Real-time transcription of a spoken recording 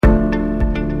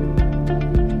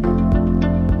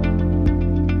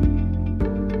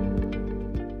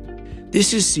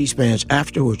This is C-SPAN's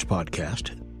Afterwards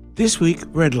podcast. This week,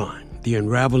 Redline, the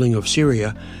unraveling of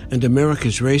Syria and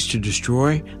America's race to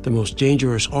destroy the most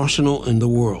dangerous arsenal in the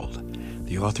world.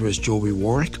 The author is Joby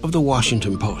Warrick of The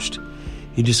Washington Post.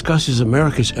 He discusses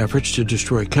America's efforts to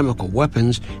destroy chemical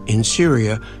weapons in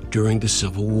Syria during the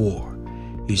Civil War.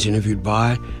 He's interviewed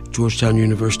by Georgetown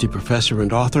University professor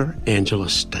and author Angela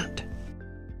Stent.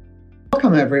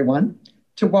 Welcome, everyone,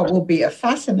 to what will be a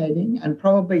fascinating and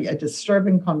probably a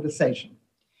disturbing conversation.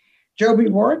 Joby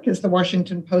Warrick is the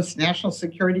Washington Post national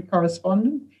security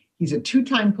correspondent. He's a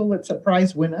two-time Pulitzer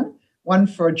Prize winner, one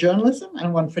for journalism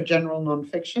and one for general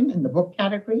nonfiction in the book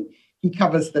category. He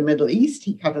covers the Middle East,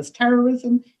 he covers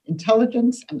terrorism,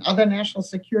 intelligence, and other national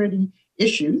security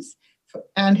issues.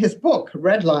 And his book,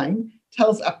 Redline,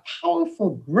 tells a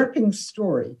powerful, gripping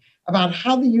story about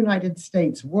how the United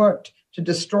States worked to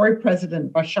destroy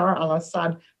President Bashar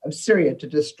al-Assad of Syria, to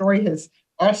destroy his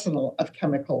arsenal of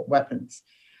chemical weapons.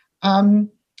 And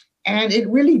it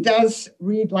really does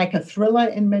read like a thriller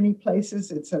in many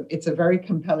places. It's a very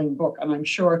compelling book, and I'm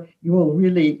sure you will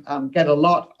really get a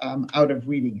lot out of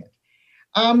reading it.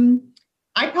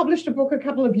 I published a book a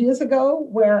couple of years ago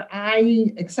where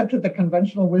I accepted the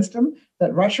conventional wisdom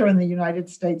that Russia and the United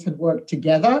States had worked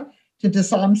together to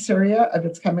disarm Syria of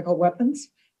its chemical weapons.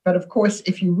 But of course,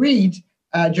 if you read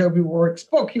Joby Warrick's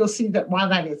book, you'll see that while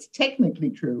that is technically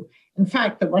true, in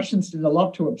fact, the Russians did a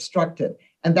lot to obstruct it.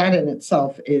 And that in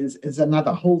itself is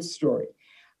another whole story.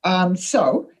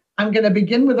 So I'm going to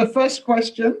begin with the first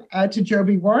question to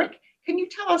Joby Warrick. Can you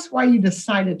tell us why you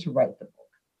decided to write the book?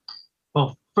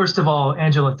 Well, first of all,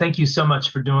 Angela, thank you so much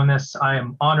for doing this. I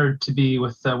am honored to be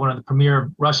with one of the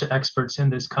premier Russia experts in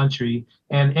this country.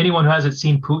 And anyone who hasn't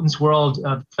seen Putin's World,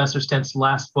 Professor Stent's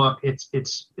last book,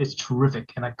 it's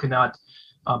terrific. And I could not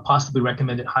possibly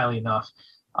recommend it highly enough.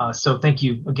 So thank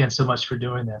you again so much for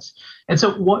doing this. And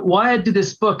so why I did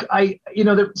this book,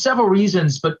 there are several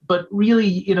reasons, but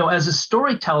really, as a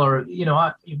storyteller,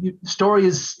 story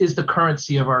is the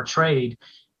currency of our trade.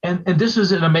 And this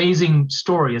was an amazing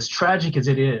story, as tragic as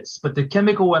it is. But the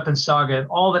chemical weapons saga and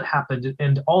all that happened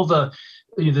and all the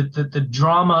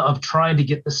drama of trying to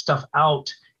get the stuff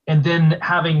out and then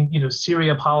having,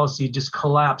 Syria policy just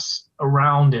collapse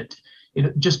around it.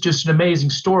 Just an amazing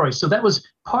story. So that was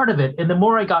part of it. And the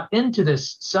more I got into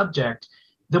this subject,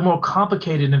 the more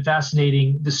complicated and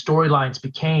fascinating the storylines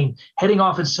became, heading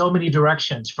off in so many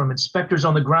directions, from inspectors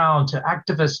on the ground to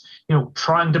activists,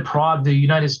 trying to prod the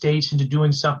United States into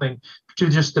doing something, to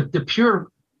just the pure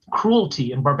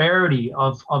cruelty and barbarity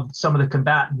of some of the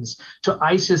combatants, to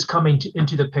ISIS coming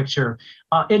into the picture,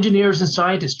 engineers and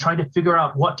scientists trying to figure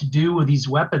out what to do with these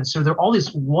weapons. So there are all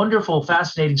these wonderful,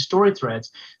 fascinating story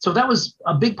threads. So that was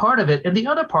a big part of it. And the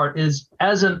other part is,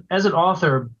 as an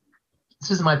author,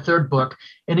 this is my third book,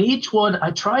 and in each one I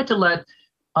tried to let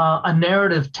a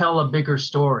narrative tell a bigger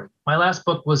story. My last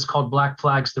book was called Black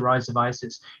Flags: The Rise of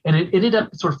ISIS, and it ended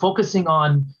up sort of focusing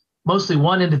on mostly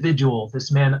one individual,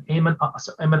 this man, Ayman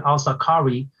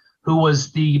al-Zawahiri, who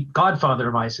was the godfather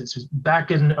of ISIS, who's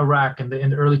back in Iraq in the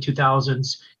early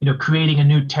 2000s, creating a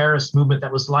new terrorist movement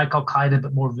that was like Al-Qaeda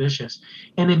but more vicious.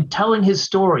 And in telling his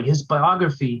story, his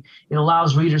biography, it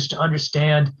allows readers to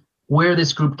understand where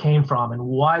this group came from and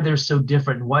why they're so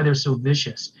different and why they're so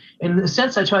vicious. And in a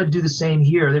sense, I try to do the same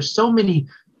here. There's so many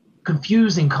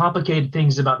confusing, complicated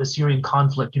things about the Syrian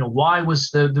conflict. Why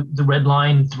was the red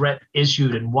line threat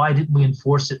issued, and why didn't we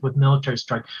enforce it with military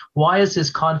strike? Why is this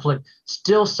conflict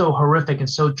still so horrific and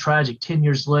so tragic 10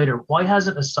 years later? Why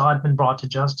hasn't Assad been brought to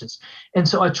justice? And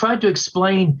so I tried to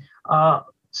explain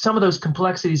some of those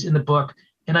complexities in the book,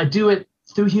 and I do it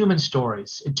through human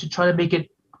stories to try to make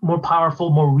it more powerful,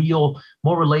 more real,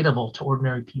 more relatable to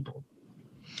ordinary people.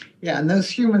 Yeah, and those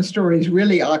human stories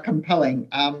really are compelling.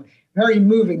 Very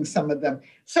moving, some of them.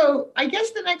 So I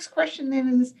guess the next question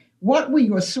then is, what were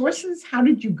your sources? How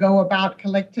did you go about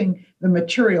collecting the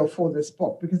material for this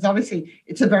book? Because obviously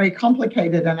it's a very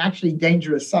complicated and actually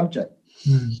dangerous subject.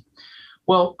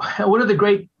 Well, one of the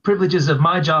great privileges of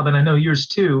my job, and I know yours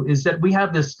too, is that we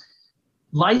have this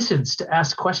license to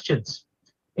ask questions,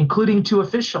 including to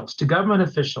officials, to government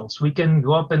officials. We can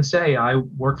go up and say, I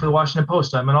work for the Washington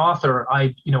Post, I'm an author,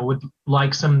 I would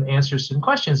like some answers to some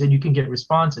questions, and you can get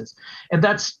responses. And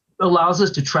that allows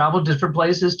us to travel to different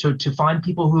places to find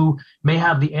people who may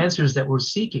have the answers that we're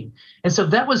seeking. And so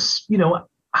that was,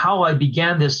 how I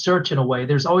began this search in a way.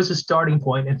 There's always a starting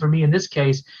point. And for me, in this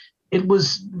case, it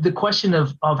was the question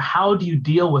of how do you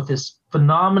deal with this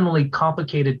phenomenally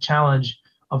complicated challenge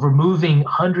of removing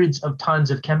hundreds of tons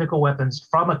of chemical weapons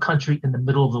from a country in the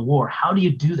middle of the war. How do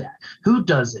you do that? Who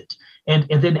does it? And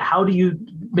then how do you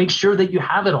make sure that you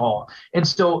have it all? And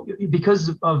so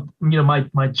because of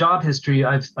my job history,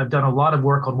 I've done a lot of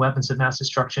work on weapons of mass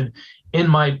destruction. In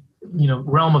my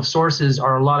realm of sources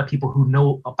are a lot of people who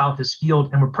know about this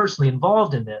field and were personally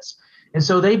involved in this. And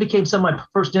so they became some of my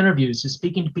first interviews, is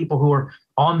speaking to people who are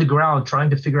on the ground trying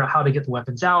to figure out how to get the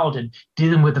weapons out and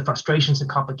dealing with the frustrations and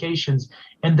complications.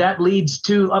 And that leads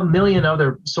to a million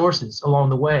other sources along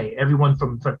the way, everyone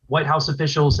from White House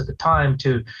officials at the time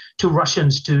to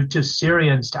Russians, to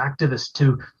Syrians, to activists,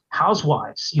 to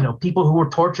housewives, people who were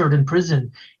tortured in prison.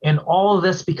 And all of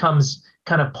this becomes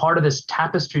kind of part of this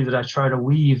tapestry that I try to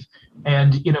weave.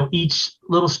 And, each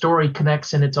little story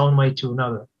connects in its own way to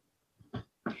another.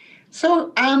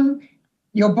 So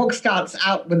your book starts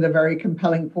out with a very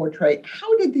compelling portrait.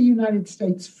 How did the United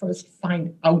States first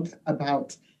find out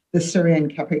about the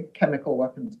Syrian chemical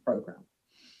weapons program?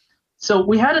 So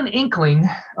we had an inkling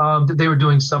that they were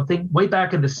doing something way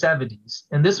back in the 70s.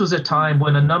 And this was a time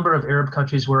when a number of Arab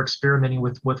countries were experimenting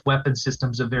with weapon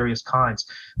systems of various kinds.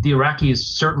 The Iraqis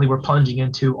certainly were plunging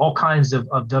into all kinds of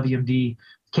WMD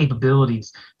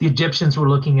capabilities. The Egyptians were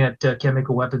looking at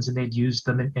chemical weapons, and they'd used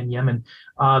them in Yemen.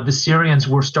 The Syrians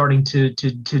were starting to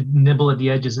nibble at the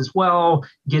edges as well,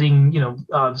 getting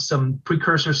some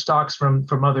precursor stocks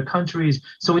from other countries.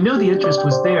 So we knew the interest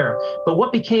was there. But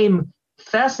what became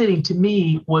fascinating to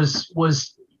me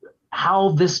was how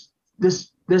this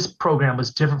program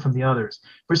was different from the others.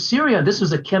 For Syria, this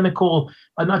was a chemical,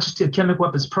 not just a chemical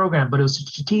weapons program, but it was a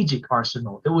strategic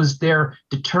arsenal. It was their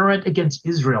deterrent against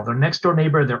Israel, their next door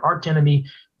neighbor, their arch enemy,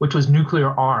 which was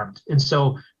nuclear armed. And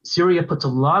so Syria puts a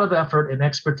lot of effort and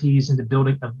expertise into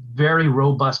building a very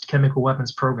robust chemical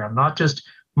weapons program, not just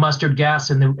mustard gas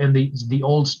and the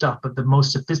old stuff, but the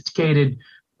most sophisticated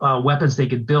weapons they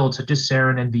could build, such as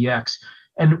sarin and VX.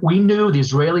 And we knew, the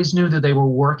Israelis knew that they were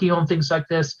working on things like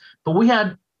this, but we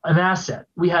had an asset.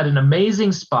 We had an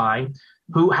amazing spy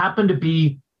who happened to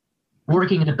be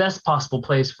working in the best possible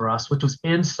place for us, which was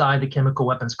inside the chemical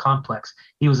weapons complex.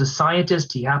 He was a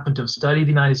scientist. He happened to have studied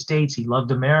the United States. He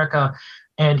loved America,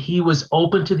 and he was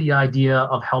open to the idea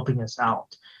of helping us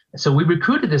out. So we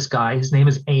recruited this guy. His name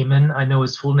is Ayman. I know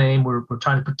his full name. We're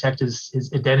trying to protect his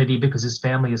identity because his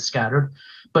family is scattered.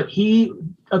 But he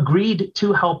agreed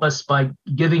to help us by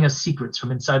giving us secrets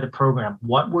from inside the program.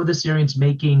 What were the Syrians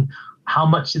making? How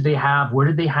much did they have? Where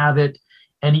did they have it?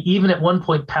 And he even at one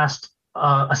point passed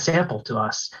a sample to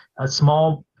us, a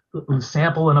small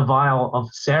sample in a vial of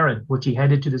sarin, which he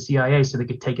handed to the CIA so they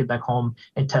could take it back home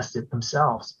and test it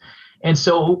themselves. And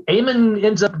so Ayman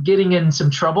ends up getting in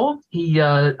some trouble. He,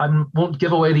 I won't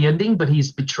give away the ending, but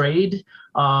he's betrayed.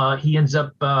 He ends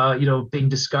up, being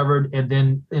discovered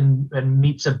and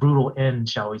meets a brutal end,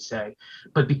 shall we say.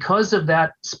 But because of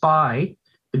that spy,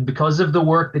 and because of the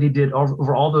work that he did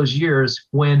over all those years,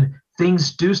 when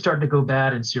things do start to go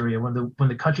bad in Syria, when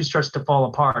the country starts to fall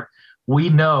apart, we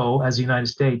know as the United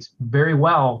States very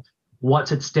well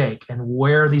what's at stake and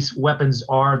where these weapons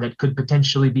are that could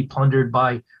potentially be plundered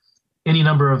by any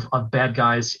number of bad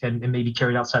guys and maybe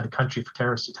carried outside the country for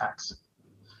terrorist attacks.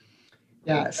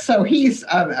 Yeah, so he's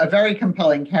a very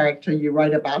compelling character. You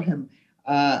write about him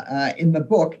in the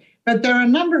book. But there are a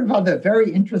number of other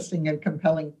very interesting and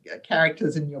compelling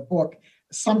characters in your book,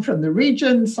 some from the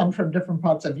region, some from different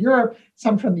parts of Europe,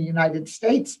 some from the United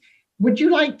States. Would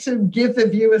you like to give the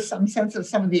viewers some sense of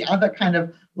some of the other kind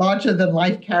of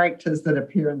larger-than-life characters that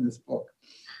appear in this book?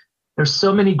 There's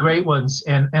so many great ones,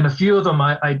 and a few of them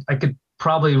I could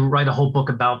probably write a whole book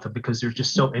about them because they're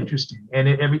just so interesting. And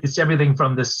it's everything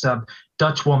from this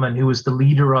Dutch woman who was the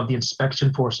leader of the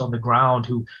inspection force on the ground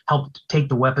who helped take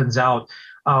the weapons out,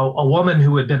 a woman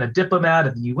who had been a diplomat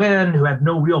at the UN who had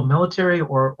no real military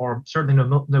or certainly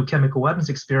no chemical weapons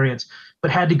experience,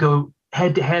 but had to go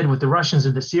head-to-head with the Russians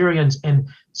and the Syrians and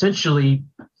essentially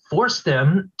force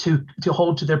them to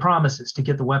hold to their promises to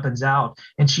get the weapons out.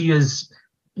 And she is,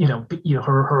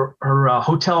 her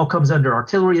hotel comes under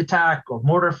artillery attack or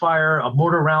mortar fire. A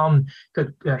mortar round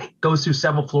goes through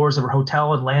several floors of her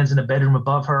hotel and lands in a bedroom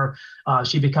above her.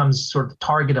 She becomes sort of the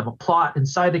target of a plot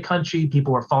inside the country.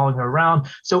 People are following her around.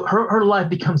 So her life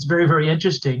becomes very, very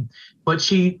interesting, but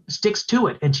she sticks to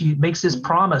it. And she makes this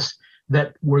promise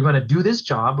that we're going to do this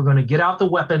job. We're going to get out the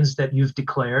weapons that you've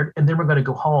declared, and then we're going to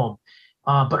go home.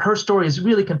 But her story is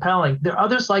really compelling. There are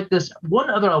others like this. One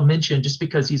other I'll mention, just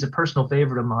because he's a personal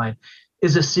favorite of mine,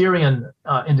 is a Syrian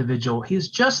individual. He's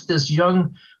just this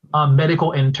young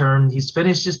medical intern. He's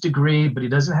finished his degree, but he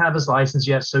doesn't have his license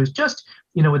yet. So he's just,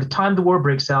 at the time the war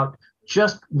breaks out,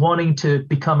 just wanting to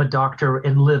become a doctor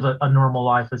and live a normal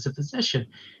life as a physician.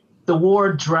 The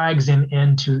war drags him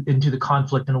into the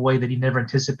conflict in a way that he never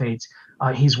anticipates.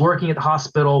 He's working at the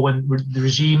hospital when the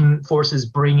regime forces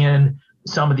bring in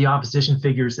some of the opposition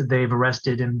figures that they've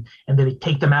arrested, and then they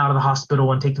take them out of the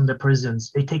hospital and take them to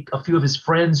prisons. They take a few of his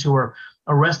friends who were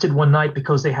arrested one night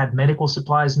because they had medical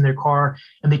supplies in their car,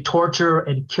 and they torture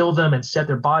and kill them and set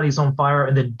their bodies on fire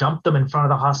and then dump them in front of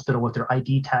the hospital with their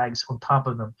ID tags on top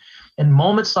of them. And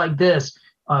moments like this,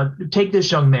 take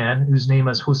this young man whose name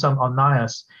is Hussam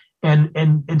al-Nayas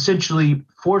and essentially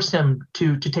force him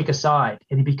to take a side,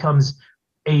 and he becomes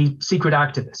a secret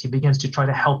activist. He begins to try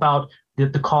to help out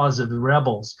the cause of the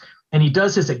rebels. And he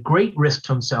does this at great risk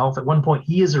to himself. At one point,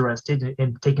 he is arrested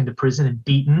and taken to prison and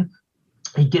beaten.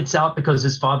 He gets out because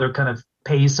his father kind of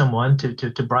pays someone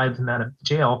to bribe him out of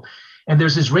jail. And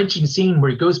there's this wrenching scene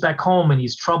where he goes back home and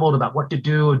he's troubled about what to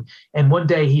do. And one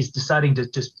day he's deciding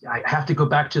I have to go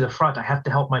back to the front. I have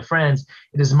to help my friends.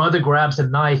 And his mother grabs a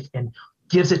knife and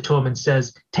gives it to him and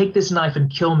says, take this knife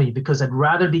and kill me, because I'd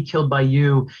rather be killed by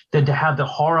you than to have the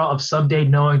horror of someday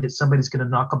knowing that somebody's going to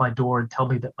knock on my door and tell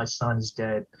me that my son is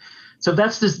dead. So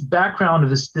that's this background of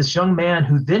this young man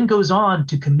who then goes on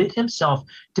to commit himself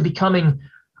to becoming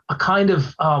a kind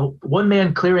of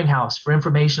one-man clearinghouse for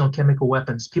information on chemical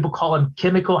weapons. People call him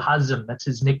Chemical Hazm. That's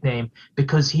his nickname,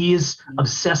 because he is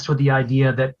obsessed with the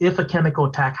idea that if a chemical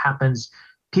attack happens,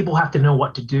 people have to know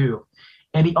what to do.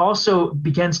 And he also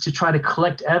begins to try to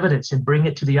collect evidence and bring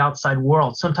it to the outside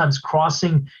world, sometimes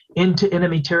crossing into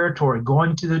enemy territory,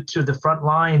 going to the front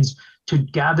lines to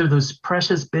gather those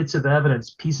precious bits of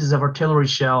evidence, pieces of artillery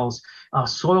shells,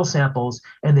 soil samples,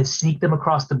 and then sneak them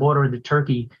across the border into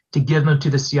Turkey to give them to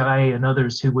the CIA and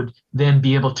others who would then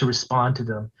be able to respond to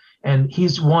them. And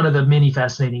he's one of the many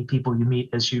fascinating people you meet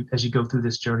as you go through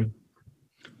this journey.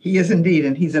 He is indeed,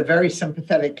 and he's a very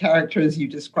sympathetic character as you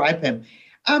describe him.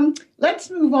 Let's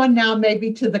move on now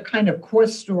maybe to the kind of core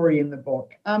story in the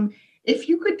book. If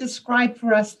you could describe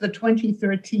for us the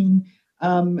 2013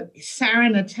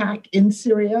 sarin attack in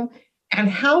Syria and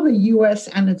how the U.S.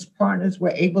 and its partners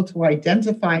were able to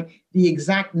identify the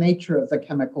exact nature of the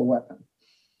chemical weapon.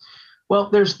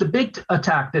 Well, there's the big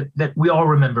attack that we all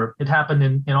remember. It happened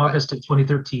in August of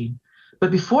 2013. But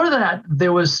before that,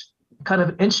 there was kind of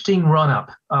an interesting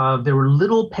run-up. There were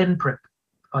little pinprick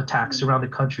attacks around the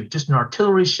country, just an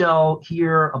artillery shell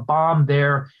here, a bomb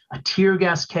there, a tear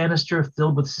gas canister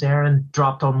filled with sarin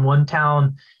dropped on one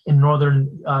town in northern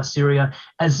Syria,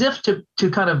 as if to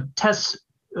kind of test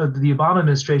the Obama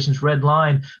administration's red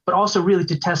line, but also really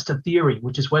to test a theory,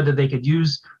 which is whether they could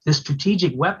use this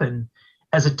strategic weapon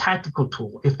as a tactical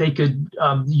tool, if they could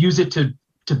use it to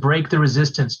break the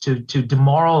resistance, to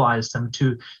demoralize them,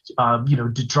 to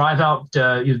drive out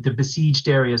the besieged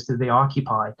areas that they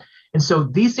occupy. And so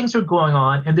these things are going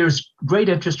on, and there's great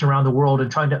interest around the world in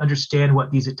trying to understand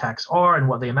what these attacks are and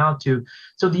what they amount to.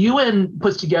 So the UN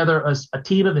puts together a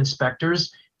team of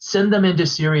inspectors, send them into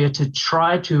Syria to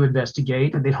try to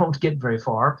investigate, and they don't get very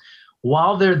far.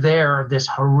 While they're there, this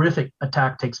horrific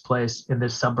attack takes place in the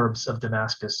suburbs of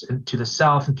Damascus, and to the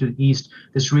south and to the east,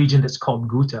 this region that's called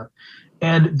Ghouta.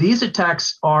 And these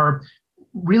attacks are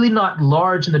really not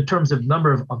large in the terms of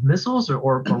number of missiles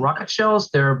or rocket shells.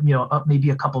 They're up maybe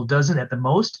a couple dozen at the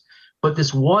most. But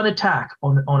this one attack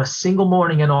on a single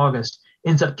morning in August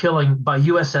ends up killing, by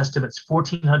U.S. estimates,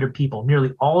 1,400 people,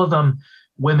 nearly all of them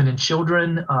women and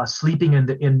children, sleeping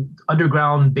in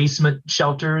underground basement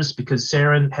shelters because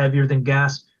sarin, heavier than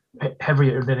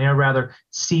air,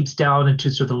 seeps down into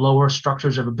sort of the lower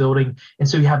structures of a building. And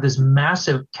so you have this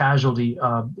massive casualty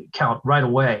count right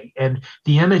away. And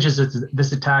the images of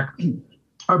this attack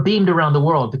are beamed around the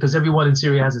world because everyone in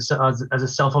Syria has a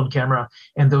cell phone camera,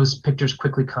 and those pictures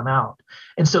quickly come out.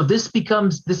 And so this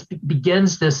begins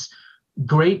this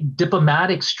great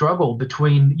diplomatic struggle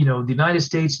between the United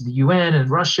States, the UN, and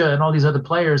Russia, and all these other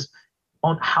players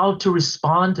on how to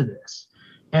respond to this.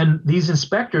 And these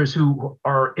inspectors who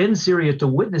are in Syria to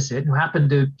witness it, who happen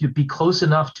to be close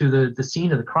enough to the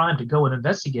scene of the crime to go and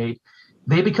investigate,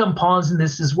 they become pawns in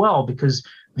this as well, because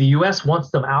the U.S.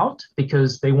 wants them out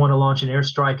because they want to launch an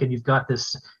airstrike, and you've got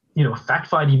this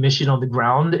fact-finding mission on the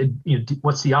ground. And,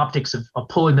 what's the optics of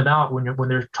pulling them out when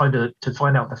they're trying to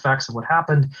find out the facts of what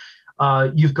happened?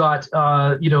 You've got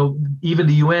even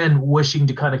the UN wishing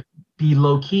to kind of be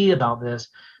low-key about this.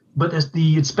 But as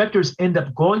the inspectors end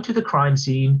up going to the crime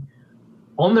scene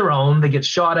on their own, they get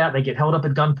shot at, they get held up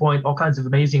at gunpoint, all kinds of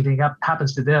amazing things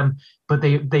happens to them. But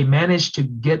they manage to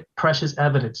get precious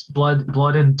evidence, blood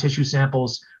and tissue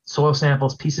samples, soil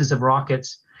samples, pieces of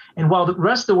rockets. And while the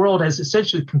rest of the world has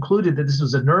essentially concluded that this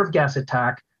was a nerve gas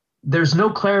attack, there's no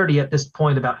clarity at this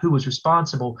point about who was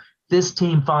responsible. This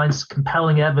team finds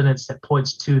compelling evidence that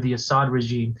points to the Assad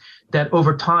regime that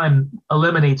over time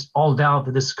eliminates all doubt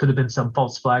that this could have been some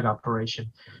false flag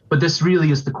operation. But this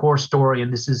really is the core story,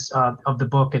 and this is of the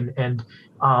book, and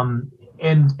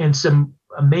some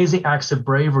amazing acts of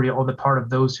bravery on the part of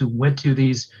those who went to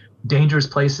these dangerous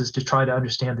places to try to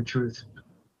understand the truth.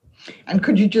 And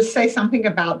could you just say something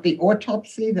about the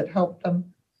autopsy that helped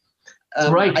them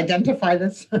identify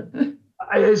this?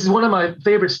 This is one of my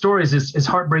favorite stories, as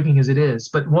heartbreaking as it is.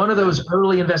 But one of those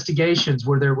early investigations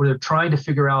where they're trying to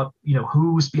figure out,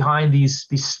 who's behind these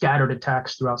scattered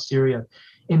attacks throughout Syria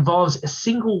involves a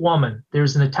single woman.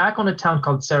 There's an attack on a town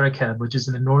called Sarakeb, which is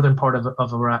in the northern part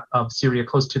of Syria,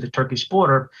 close to the Turkish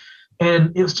border.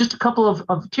 And it was just a couple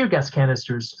of tear gas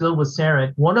canisters filled with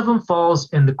sarin. One of them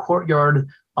falls in the courtyard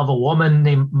of a woman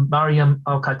named Mariam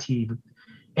Al-Khatib.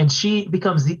 And she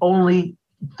becomes the only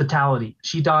fatality.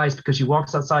 She dies because she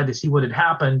walks outside to see what had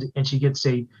happened, and she gets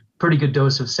a pretty good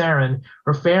dose of sarin.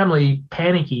 Her family,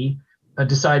 panicky,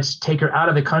 decides to take her out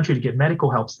of the country to get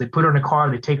medical help. So they put her in a car,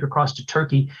 they take her across to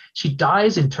Turkey. She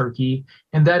dies in Turkey,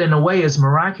 and that in a way is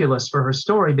miraculous for her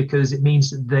story because it means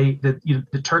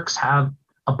the Turks have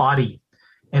a body.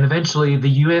 And eventually the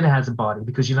UN has a body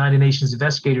because United Nations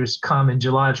investigators come in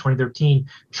July of 2013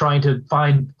 trying to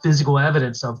find physical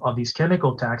evidence of these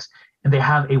chemical attacks. And they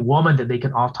have a woman that they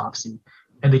can autopsy.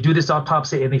 And they do this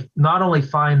autopsy, and they not only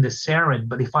find the sarin,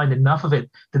 but they find enough of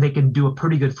it that they can do a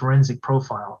pretty good forensic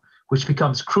profile, which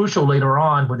becomes crucial later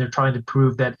on when they're trying to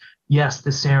prove that, yes,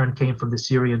 the sarin came from the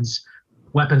Syrians'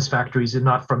 weapons factories and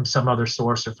not from some other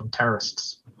source or from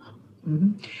terrorists.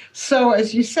 Mm-hmm. So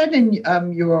as you said in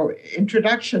your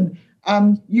introduction,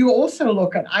 you also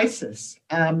look at ISIS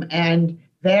and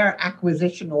their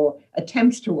acquisition or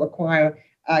attempts to acquire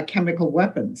chemical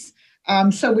weapons.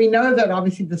 So we know that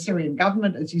obviously the Syrian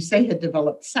government, as you say, had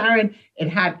developed sarin. It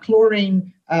had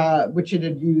chlorine, which it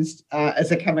had used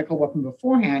as a chemical weapon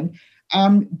beforehand.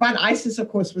 But ISIS, of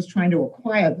course, was trying to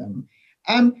acquire them.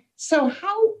 So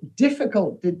how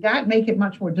difficult did that make it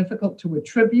much more difficult to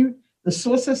attribute the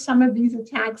source of some of these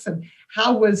attacks? And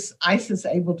how was ISIS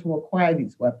able to acquire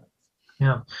these weapons?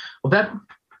 Yeah, well,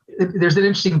 there's an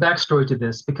interesting backstory to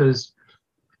this because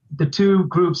the two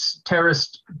groups,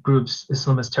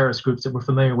 Islamist terrorist groups that we're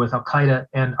familiar with, Al-Qaeda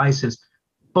and ISIS,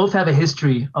 both have a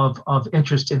history of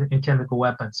interest in chemical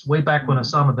weapons. Way back when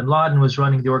Osama bin Laden was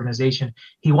running the organization,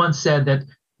 he once said that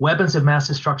weapons of mass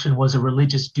destruction was a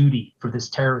religious duty for this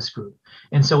terrorist group.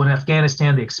 And so in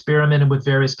Afghanistan, they experimented with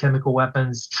various chemical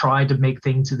weapons, tried to make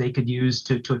things that they could use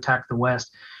to attack the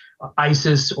West.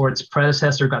 ISIS or its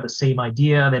predecessor got the same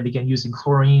idea. They began using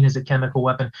chlorine as a chemical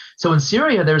weapon. So in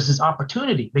Syria, there's this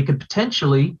opportunity. They could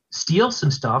potentially steal some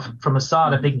stuff from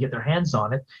Assad if they can get their hands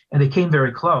on it. And they came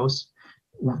very close.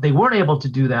 They weren't able to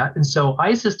do that. And so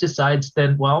ISIS decides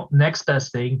then, well, next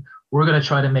best thing, we're going to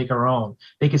try to make our own.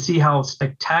 They could see how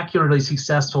spectacularly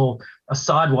successful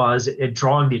Assad was at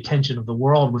drawing the attention of the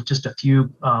world with just a few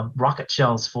rocket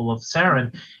shells full of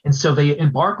sarin. And so they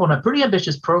embark on a pretty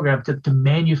ambitious program to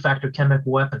manufacture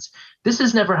chemical weapons. This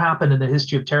has never happened in the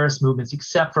history of terrorist movements,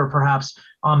 except for perhaps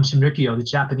Shinrikyo, the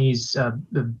Japanese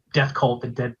death cult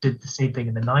that did the same thing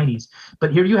in the 90s.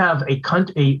 But here you have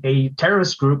a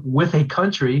terrorist group with a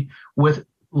country with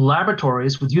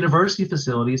laboratories, with university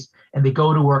facilities, and they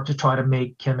go to work to try to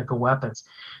make chemical weapons.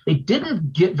 They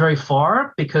didn't get very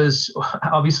far because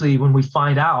obviously when we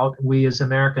find out, we as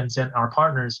Americans and our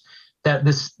partners, that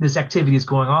this activity is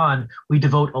going on, we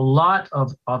devote a lot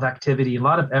of activity, a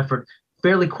lot of effort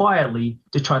fairly quietly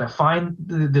to try to find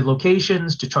the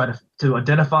locations, to try to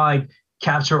identify,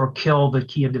 capture or kill the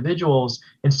key individuals.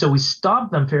 And so we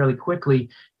stopped them fairly quickly.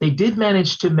 They did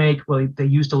manage to they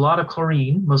used a lot of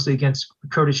chlorine, mostly against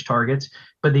Kurdish targets,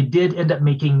 but they did end up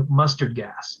making mustard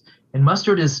gas. And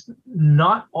mustard is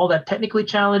not all that technically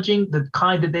challenging. The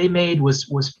kind that they made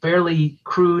was fairly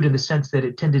crude in the sense that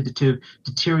it tended to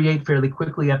deteriorate fairly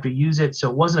quickly after you use it.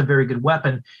 So it wasn't a very good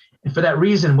weapon. And for that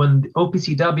reason, when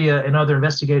OPCW and other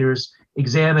investigators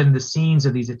examined the scenes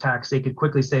of these attacks, they could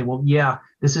quickly say, well, yeah,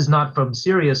 this is not from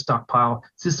Syria's stockpile.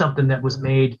 This is something that was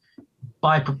made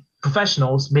by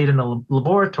professionals, made in a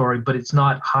laboratory, but it's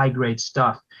not high-grade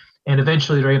stuff. And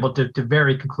eventually they're able to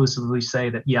very conclusively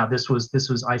say that, yeah, this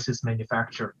was ISIS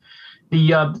manufacture.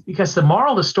 Because the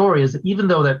moral of the story is that even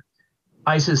though that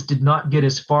ISIS did not get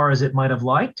as far as it might have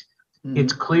liked,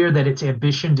 it's clear that its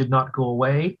ambition did not go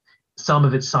away. Some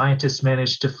of its scientists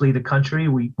managed to flee the country.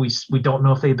 We don't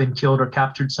know if they've been killed or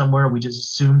captured somewhere. We just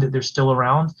assume that they're still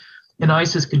around. And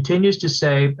ISIS continues to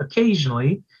say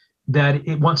occasionally that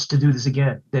it wants to do this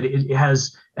again, that it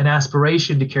has an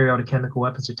aspiration to carry out a chemical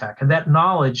weapons attack. And that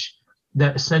knowledge,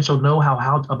 that essential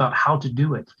know-how about how to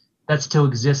do it, that still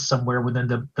exists somewhere within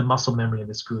the muscle memory of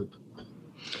this group.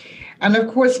 And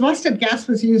of course, mustard gas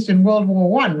was used in World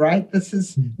War I, right? This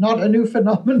is not a new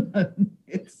phenomenon.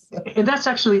 And that's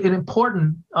actually an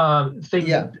important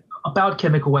thing about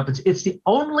chemical weapons. It's the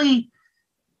only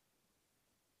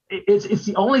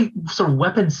sort of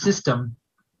weapon system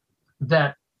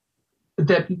that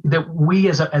we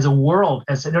as a world,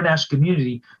 as an international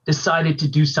community, decided to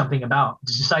do something about,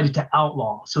 decided to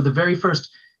outlaw. So the very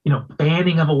first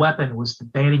banning of a weapon was the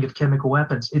banning of chemical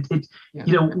weapons. The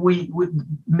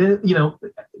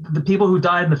people who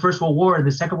died in the First World War and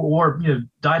the Second World War,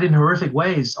 died in horrific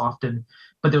ways often,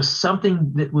 but there was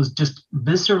something that was just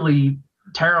viscerally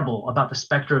terrible about the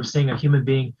specter of seeing a human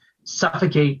being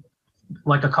suffocate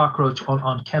like a cockroach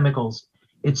on chemicals.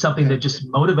 It's something that just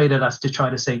motivated us to try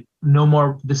to say, no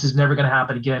more, this is never going to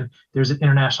happen again. There's an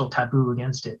international taboo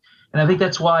against it. And I think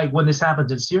that's why when this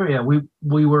happened in Syria,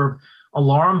 we were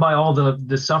alarmed by all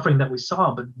the suffering that we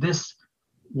saw, but this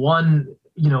one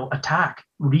attack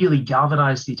really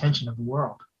galvanized the attention of the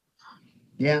world.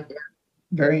 Yeah,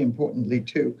 very importantly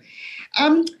too.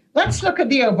 Let's look at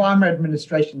the Obama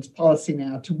administration's policy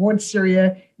now towards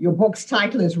Syria. Your book's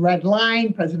title is Red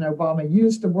Line. President Obama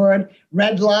used the word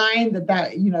red line,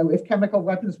 that if chemical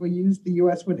weapons were used, the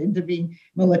U.S. would intervene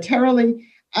militarily.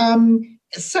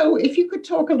 So if you could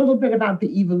talk a little bit about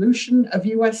the evolution of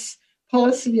U.S.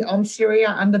 policy on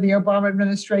Syria under the Obama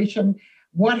administration,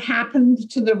 what happened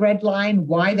to the red line,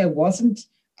 why there wasn't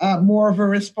more of a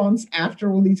response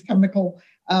after all these chemical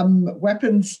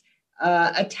weapons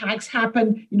attacks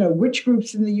happened, which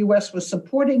groups in the U.S. were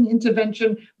supporting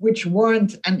intervention, which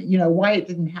weren't, and why it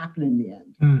didn't happen in the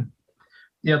end.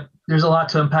 Yep, there's a lot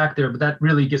to unpack there, but that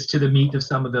really gets to the meat of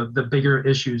some of the bigger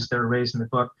issues that are raised in the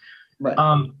book. Right.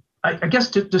 I guess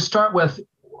to start with,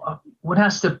 one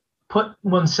has to put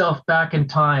oneself back in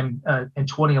time. In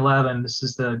 2011, this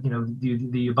is the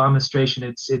Obama administration.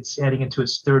 It's heading into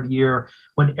its third year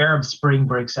when Arab Spring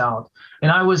breaks out,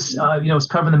 and I was was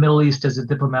covering the Middle East as a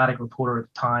diplomatic reporter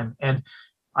at the time, and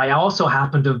I also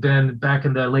happened to have been back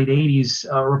in the late 80s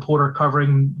a reporter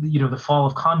covering the fall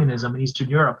of communism in Eastern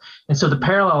Europe, and so the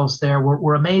parallels there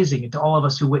were amazing. And to all of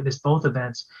us who witnessed both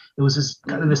events, it was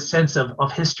this sense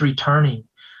of history turning.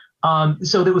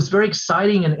 So it was very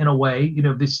exciting in a way,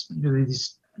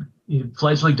 these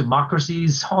fledgling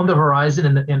democracies on the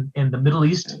horizon in the Middle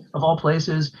East of all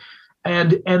places,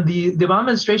 and the Obama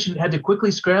administration had to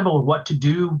quickly scramble what to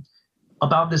do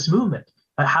about this movement.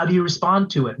 How do you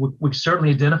respond to it? We certainly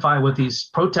identify with these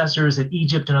protesters in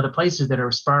Egypt and other places that are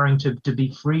aspiring to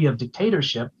be free of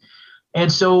dictatorship.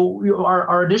 And so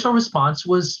our initial response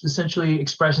was essentially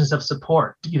expressions of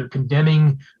support,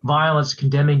 condemning violence,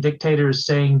 condemning dictators,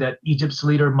 saying that Egypt's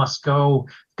leader must go,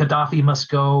 Gaddafi must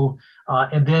go,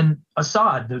 and then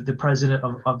Assad, the president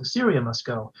of Syria, must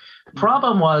go. The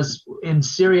problem was in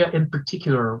Syria in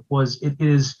particular it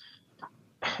is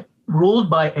ruled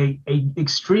by a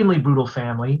extremely brutal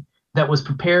family that was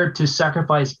prepared to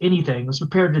sacrifice anything, was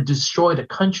prepared to destroy the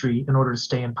country in order to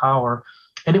stay in power.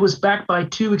 And it was backed by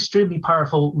two extremely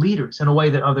powerful leaders in a way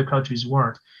that other countries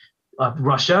weren't.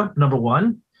 Russia, number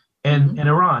one, and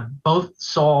Iran. Both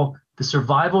saw the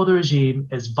survival of the regime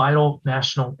as vital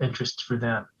national interest for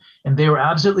them. And they were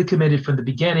absolutely committed from the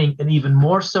beginning, and even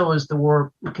more so as the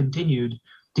war continued,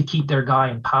 to keep their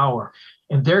guy in power.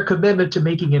 And their commitment to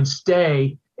making him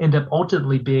stay ended up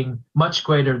ultimately being much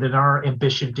greater than our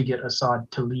ambition to get Assad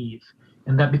to leave.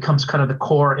 And that becomes kind of the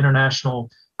core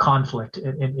international conflict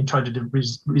in trying to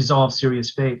resolve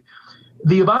Syria's fate.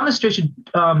 The Obama administration,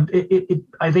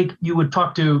 I think you would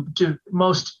talk to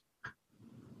most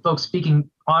folks speaking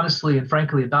honestly and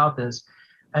frankly about this,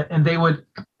 and they would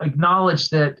acknowledge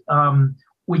that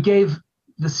we gave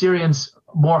the Syrians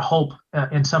more hope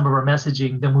in some of our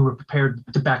messaging than we were prepared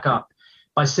to back up.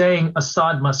 By saying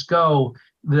Assad must go,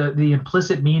 the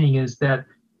implicit meaning is that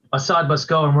Assad must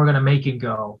go and we're going to make him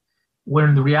go.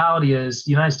 When the reality is the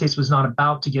United States was not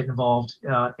about to get involved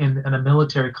in a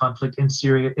military conflict in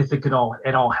Syria if it could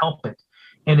at all help it.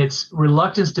 And its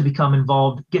reluctance to become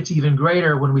involved gets even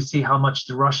greater when we see how much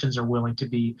the Russians are willing to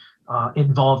be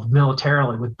involved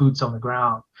militarily with boots on the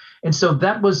ground. And so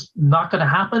that was not going to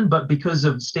happen, but because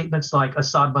of statements like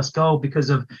Assad must go,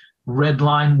 because of red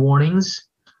line warnings,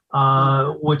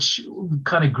 which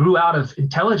kind of grew out of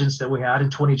intelligence that we had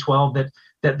in 2012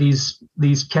 that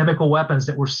these chemical weapons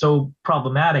that were so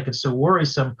problematic and so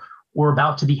worrisome were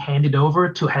about to be handed over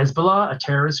to Hezbollah, a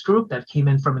terrorist group that came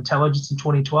in from intelligence in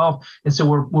 2012. And so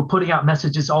we're putting out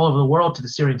messages all over the world to the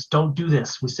Syrians, don't do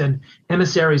this. We send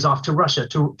emissaries off to Russia,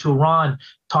 to Iran,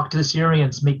 talk to the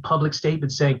Syrians, make public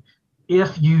statements saying,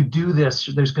 if you do this,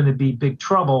 there's going to be big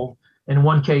trouble. In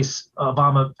one case,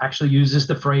 Obama actually uses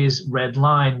the phrase red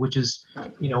line, which is,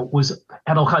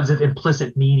 had all kinds of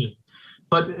implicit meaning.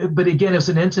 But again, it's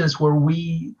an instance where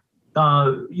we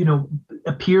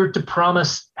appeared to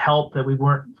promise help that we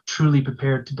weren't truly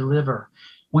prepared to deliver.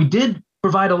 We did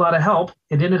provide a lot of help.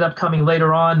 It ended up coming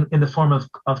later on in the form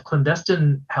of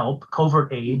clandestine help,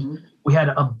 covert aid. Mm-hmm. We had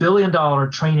 $1 billion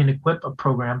train and equip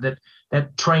program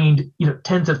that trained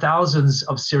tens of thousands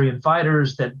of Syrian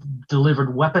fighters, that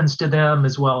delivered weapons to them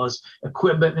as well as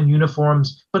equipment and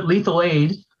uniforms, but lethal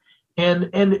aid.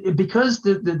 And because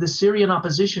the Syrian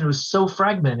opposition was so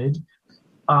fragmented,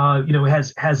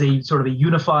 has a sort of a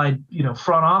unified,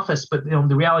 front office, but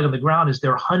the reality on the ground is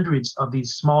there are hundreds of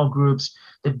these small groups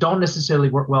that don't necessarily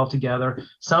work well together.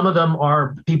 Some of them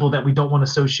are people that we don't want to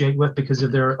associate with because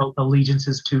of their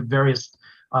allegiances to various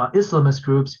Islamist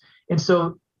groups. And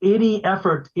so any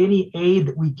effort, any aid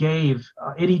that we gave,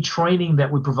 any training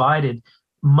that we provided,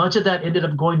 much of that ended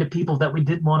up going to people that we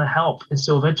didn't want to help. And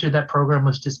so eventually that program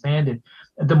was disbanded.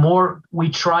 The more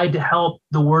we tried to help,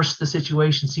 the worse the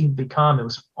situation seemed to become. It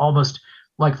was almost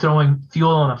like throwing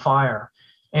fuel on a fire.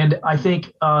 And I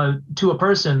think to a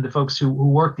person, the folks who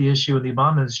worked the issue in the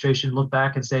Obama administration look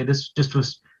back and say, this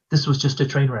was just a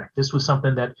train wreck. This was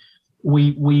something that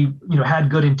we had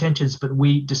good intentions, but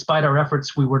despite our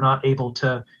efforts, we were not able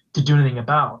to do anything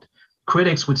about.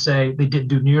 Critics would say they didn't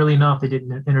do nearly enough. They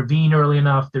didn't intervene early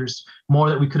enough. There's more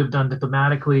that we could have done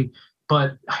diplomatically.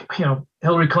 But,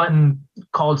 Hillary Clinton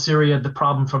called Syria the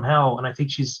problem from hell. And I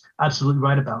think she's absolutely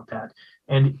right about that.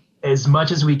 And as much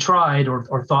as we tried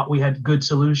or thought we had good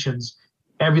solutions,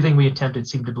 everything we attempted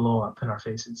seemed to blow up in our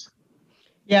faces.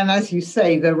 Yeah, and as you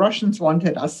say, the Russians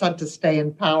wanted Assad to stay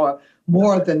in power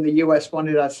more than the U.S.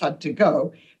 wanted Assad to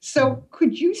go. So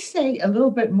could you say a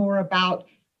little bit more about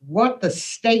what the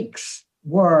stakes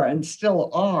were and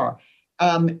still are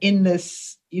in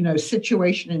this,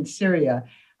 situation in Syria?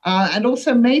 And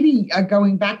also maybe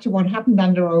going back to what happened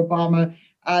under Obama,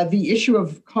 the issue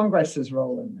of Congress's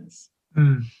role in this.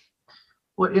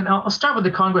 Well, I'll start with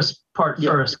the Congress part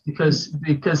first,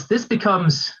 because this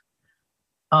becomes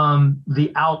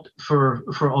the out for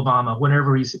Obama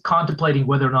whenever he's contemplating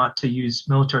whether or not to use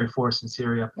military force in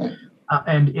Syria.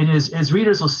 And as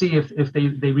readers will see if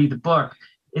they read the book,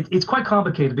 it's quite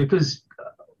complicated because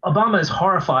Obama is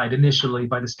horrified initially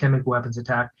by this chemical weapons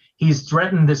attack. He's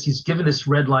threatened this, he's given this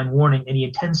red line warning, and he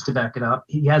intends to back it up.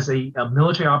 He has a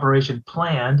military operation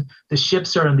planned. The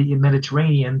ships are in the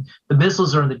Mediterranean. The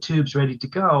missiles are in the tubes ready to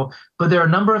go. But there are a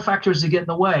number of factors that get in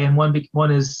the way. And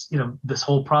one is, this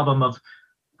whole problem of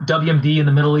WMD in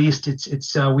the Middle East.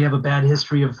 We have a bad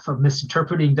history of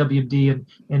misinterpreting WMD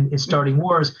and starting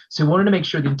wars. So we wanted to make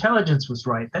sure the intelligence was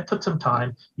right. That took some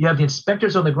time. You have the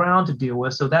inspectors on the ground to deal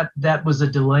with. So that was a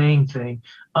delaying thing.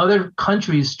 Other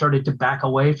countries started to back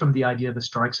away from the idea of a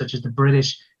strike, such as the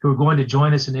British, who were going to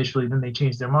join us initially, then they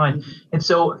changed their mind. And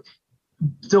so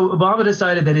Obama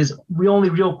decided that his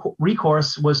only real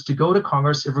recourse was to go to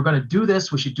Congress. If we're going to do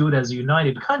this, we should do it as a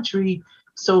united country.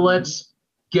 So let's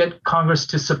get Congress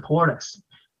to support us.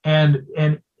 And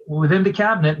within the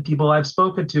cabinet, people I've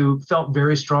spoken to felt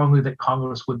very strongly that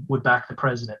Congress would back the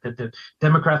president, that the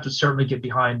Democrats would certainly get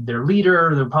behind their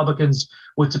leader, the Republicans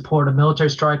would support a military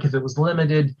strike if it was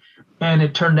limited. And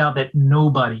it turned out that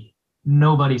nobody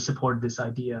supported this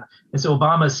idea. And so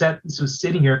Obama was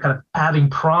sitting here kind of having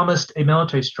promised a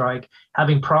military strike,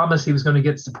 having promised he was going to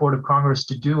get support of Congress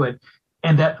to do it,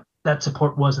 and that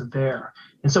support wasn't there.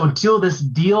 And so until this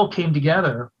deal came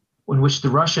together, in which the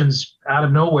Russians out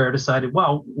of nowhere decided,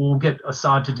 well, we'll get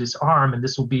Assad to disarm and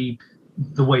this will be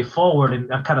the way forward and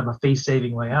kind of a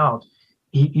face-saving way out,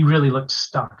 he really looked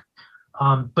stuck.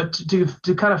 But to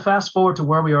kind of fast forward to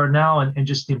where we are now and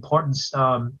just the importance,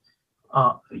 what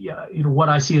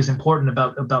I see as important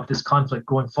about this conflict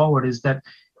going forward is that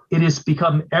it has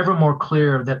become ever more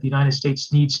clear that the United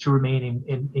States needs to remain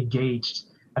engaged.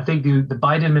 I think the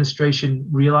Biden administration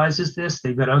realizes this.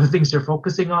 They've got other things they're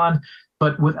focusing on,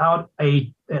 but without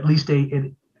at least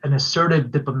an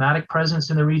assertive diplomatic presence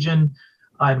in the region,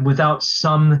 and without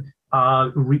some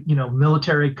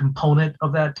military component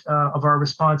of that of our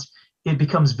response, it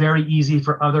becomes very easy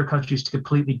for other countries to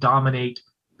completely dominate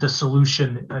the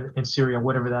solution in Syria,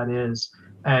 whatever that is,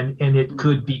 and it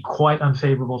could be quite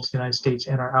unfavorable to the United States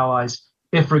and our allies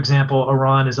if, for example,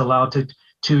 Iran is allowed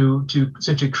to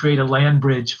essentially create a land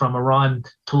bridge from Iran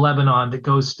to Lebanon that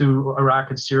goes through Iraq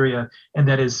and Syria, and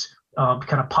that is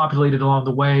kind of populated along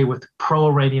the way with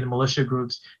pro-Iranian militia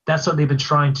groups. That's what they've been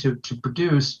trying to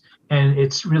produce. And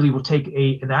it's really will take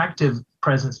an active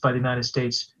presence by the United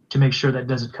States to make sure that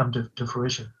doesn't come to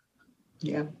fruition.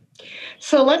 Yeah.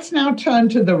 So let's now turn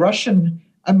to the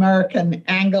Russian-American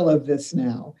angle of this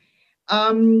now.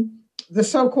 The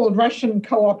so-called Russian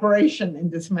cooperation in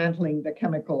dismantling the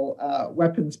chemical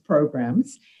weapons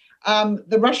programs.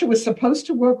 The Russia was supposed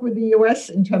to work with the U.S.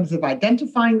 in terms of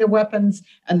identifying the weapons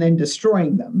and then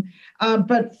destroying them.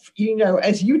 But,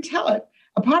 as you tell it,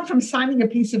 apart from signing a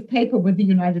piece of paper with the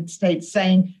United States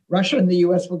saying Russia and the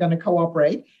U.S. were going to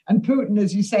cooperate, and Putin,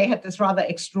 as you say, had this rather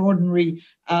extraordinary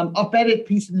op-ed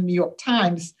piece in the New York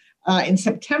Times in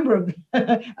September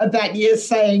of that year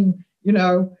saying,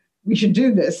 we should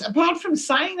do this. Apart from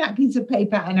signing that piece of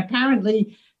paper and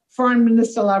apparently Foreign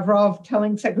Minister Lavrov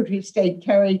telling Secretary of State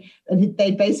Kerry that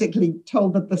they basically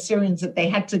told that the Syrians that they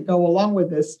had to go along with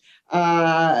this,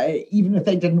 even if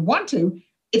they didn't want to,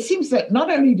 it seems that not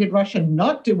only did Russia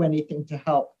not do anything to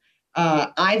help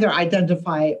either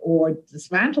identify or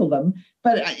dismantle them,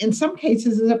 but in some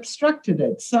cases it obstructed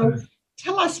it. So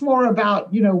tell us more about,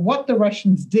 what the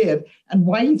Russians did and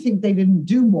why you think they didn't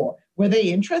do more. Were they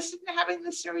interested in having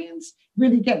the Syrians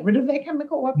really get rid of their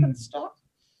chemical weapons stock?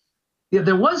 Yeah,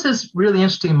 there was this really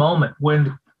interesting moment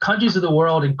when countries of the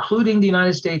world, including the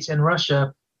United States and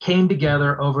Russia, came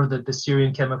together over the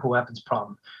Syrian chemical weapons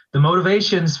problem. The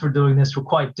motivations for doing this were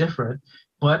quite different,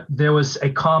 but there was a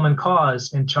common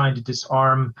cause in trying to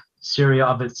disarm Syria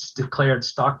of its declared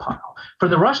stockpile. From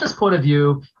the Russians' point of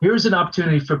view, here's an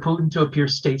opportunity for Putin to appear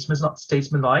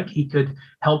statesmanlike. He could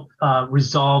help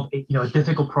resolve a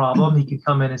difficult problem. He could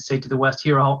come in and say to the West,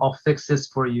 here, I'll fix this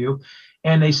for you.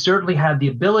 And they certainly had the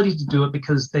ability to do it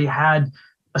because they had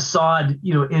Assad,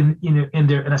 in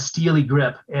a steely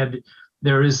grip. And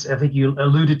there is, I think you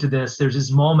alluded to this, there's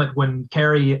this moment when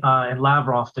Kerry and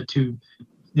Lavrov,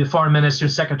 the foreign minister,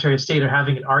 secretary of state, are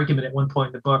having an argument at one point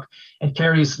in the book, and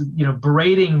Kerry's,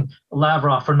 berating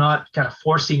Lavrov for not kind of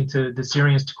forcing the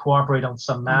Syrians to cooperate on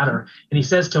some matter. And he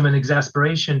says to him in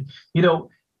exasperation,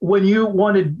 when you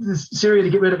wanted Syria to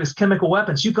get rid of its chemical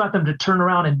weapons, you got them to turn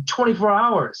around in 24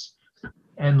 hours.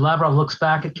 And Lavrov looks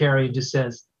back at Kerry and just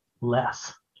says,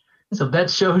 less. So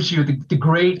that shows you the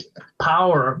great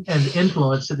power and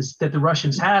influence that the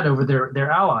Russians had over their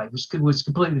ally, which was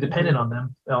completely dependent on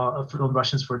them, for the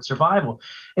Russians for its survival.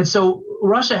 And so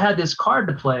Russia had this card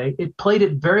to play. It played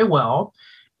it very well.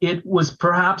 It was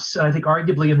perhaps, I think,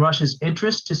 arguably in Russia's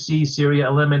interest to see Syria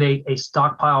eliminate a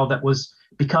stockpile that was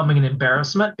becoming an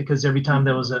embarrassment, because every time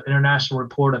there was an international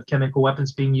report of chemical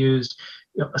weapons being used,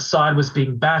 Assad was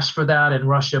being bashed for that, and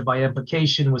Russia, by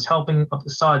implication, was helping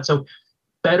Assad. So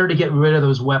better to get rid of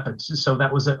those weapons. So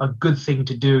that was a good thing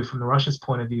to do from the Russians'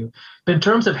 point of view. But in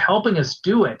terms of helping us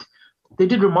do it, they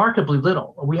did remarkably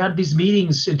little. We had these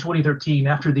meetings in 2013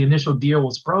 after the initial deal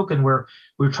was broken, where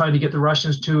we were trying to get the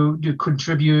Russians to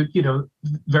contribute,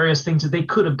 various things that they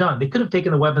could have done. They could have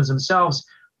taken the weapons themselves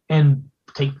and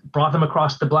brought them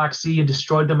across the Black Sea and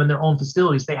destroyed them in their own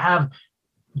facilities. They have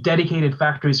dedicated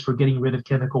factories for getting rid of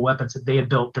chemical weapons that they had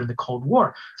built during the Cold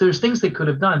War. So there's things they could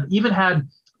have done. Even had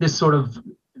this sort of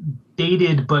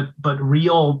dated but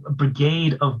real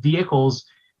brigade of vehicles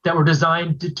that were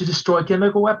designed to destroy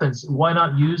chemical weapons. Why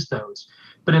not use those?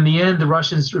 But in the end, the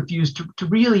Russians refused to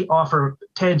really offer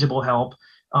tangible help.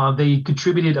 They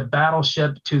contributed a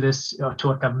battleship to this, to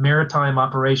like a maritime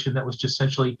operation that was just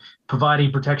essentially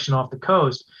providing protection off the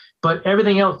coast. But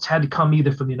everything else had to come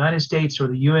either from the United States or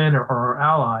the UN or our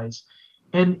allies.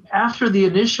 And after the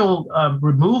initial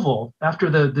removal, after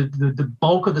the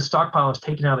bulk of the stockpile is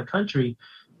taken out of the country,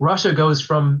 Russia goes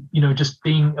from, just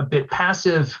being a bit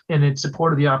passive in its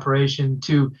support of the operation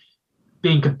to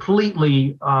being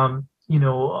completely,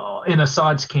 in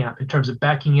Assad's camp in terms of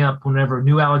backing up whenever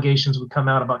new allegations would come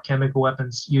out about chemical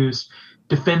weapons use,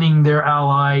 defending their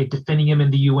ally, defending him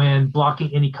in the UN,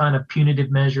 blocking any kind of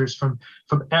punitive measures from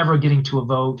ever getting to a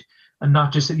vote, and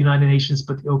not just at the United Nations,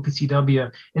 but the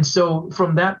OPCW. And so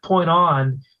from that point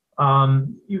on,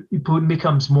 Putin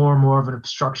becomes more and more of an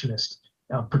obstructionist,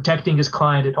 protecting his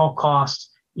client at all costs,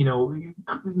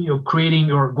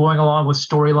 creating or going along with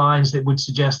storylines that would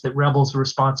suggest that rebels are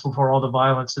responsible for all the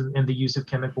violence and the use of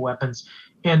chemical weapons,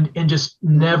 and just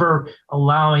never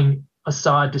allowing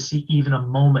Assad to see even a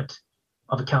moment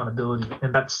of accountability.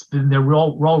 And that's been their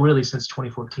role really since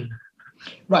 2014.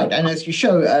 Right. And as you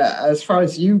show, as far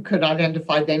as you could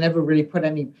identify, they never really put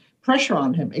any pressure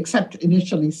on him, except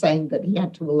initially saying that he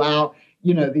had to allow,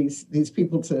 these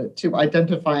people to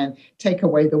identify and take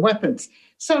away the weapons.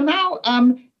 So now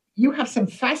you have some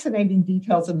fascinating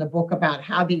details in the book about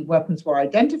how the weapons were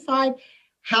identified,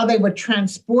 how they were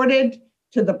transported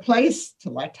to the place, to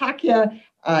Latakia,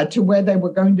 to where they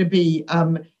were going to be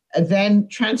then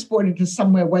transported to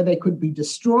somewhere where they could be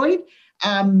destroyed.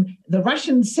 The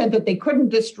Russians said that they couldn't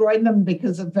destroy them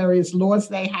because of various laws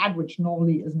they had, which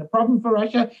normally isn't a problem for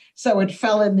Russia. So it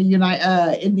fell in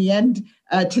the end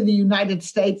to the United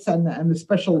States and the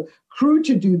special crew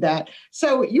to do that.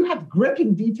 So you have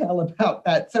gripping detail about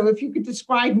that. So if you could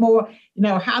describe more,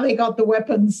 how they got the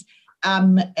weapons,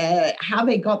 how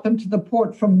they got them to the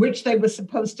port from which they were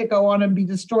supposed to go on and be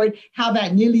destroyed, how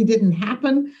that nearly didn't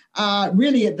happen,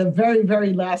 really at the very,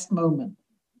 very last moment.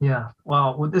 Yeah,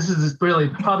 wow. Well, this is really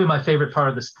probably my favorite part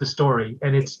of the story.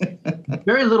 And it's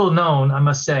very little known, I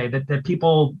must say, that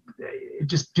people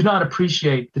just do not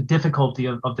appreciate the difficulty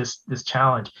of this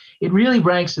challenge. It really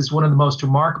ranks as one of the most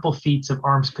remarkable feats of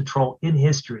arms control in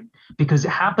history, because it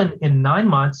happened in 9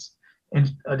 months.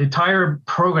 And an entire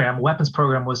program, weapons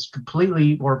program, was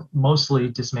completely or mostly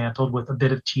dismantled with a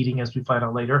bit of cheating, as we find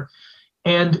out later.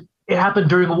 And it happened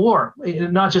during a war,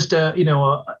 not just a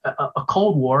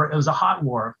Cold War. It was a hot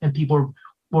war, and people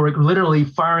were literally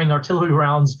firing artillery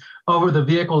rounds over the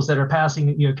vehicles that are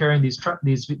passing, carrying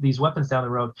these weapons down the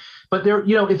road. But there,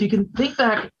 if you can think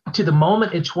back to the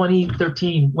moment in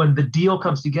 2013 when the deal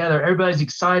comes together, everybody's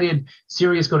excited.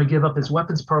 Syria is going to give up its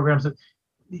weapons programs.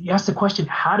 You ask the question,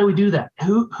 how do we do that?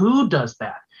 Who does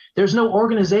that? There's no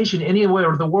organization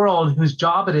anywhere in the world whose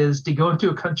job it is to go into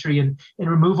a country and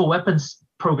remove a weapons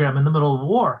program in the middle of a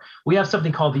war. We have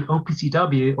something called the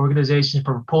OPCW, Organization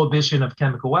for Prohibition of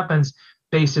Chemical Weapons,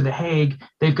 based in The Hague.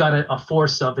 They've got a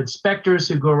force of inspectors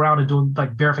who go around and do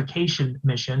verification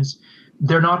missions.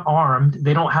 They're not armed.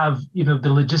 They don't have, the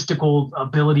logistical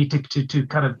ability to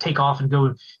kind of take off and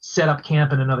go set up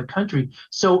camp in another country.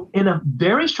 So in a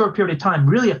very short period of time,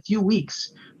 really a few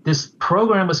weeks, this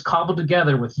program was cobbled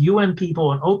together with UN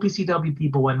people and OPCW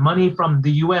people and money from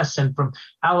the US and from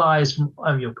allies, from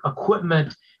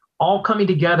equipment, all coming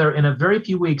together in a very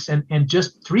few weeks. And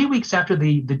just 3 weeks after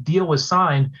the deal was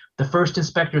signed, the first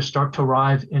inspectors start to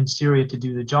arrive in Syria to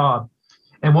do the job.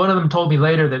 And one of them told me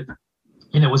later that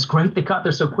it was great they got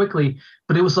there so quickly,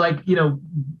 but it was like,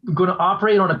 going to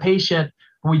operate on a patient.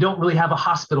 We don't really have a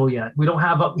hospital yet. We don't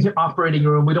have an operating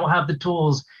room. We don't have the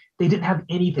tools. They didn't have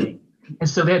anything. And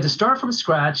so they had to start from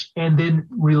scratch and then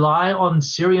rely on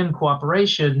Syrian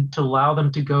cooperation to allow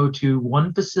them to go to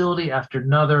one facility after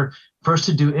another, first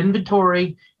to do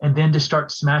inventory and then to start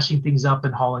smashing things up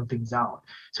and hauling things out.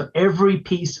 So every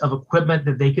piece of equipment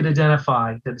that they could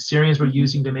identify that the Syrians were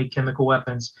using to make chemical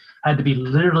weapons had to be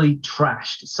literally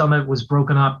trashed. Some of it was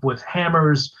broken up with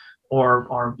hammers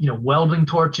or welding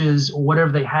torches or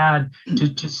whatever they had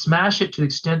to smash it to the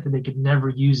extent that they could never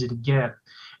use it again.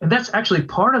 And that's actually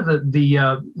part of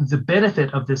the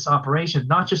benefit of this operation,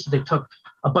 not just that they took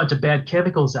a bunch of bad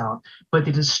chemicals out, but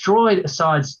they destroyed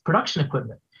Assad's production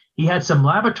equipment. He had some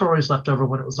laboratories left over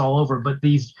when it was all over, but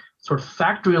these sort of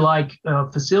factory-like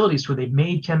facilities where they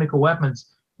made chemical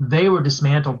weapons, they were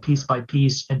dismantled piece by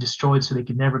piece and destroyed so they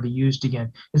could never be used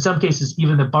again. In some cases,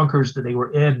 even the bunkers that they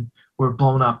were in were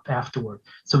blown up afterward.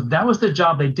 So that was the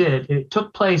job they did. It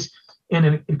took place in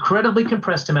an incredibly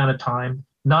compressed amount of time,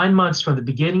 9 months from the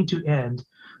beginning to end.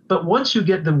 But once you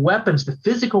get the weapons, the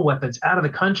physical weapons out of the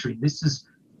country, this is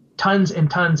tons and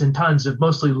tons and tons of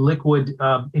mostly liquid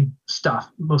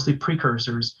stuff, mostly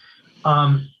precursors.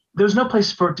 There's no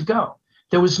place for it to go.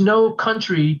 There was no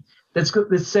country that's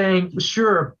saying,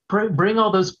 sure, bring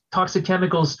all those toxic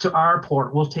chemicals to our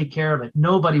port. We'll take care of it.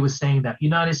 Nobody was saying that.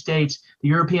 United States, the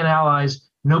European allies,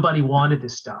 nobody wanted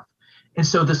this stuff. And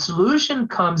so the solution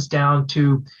comes down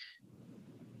to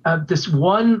this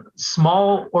one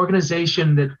small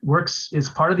organization that works as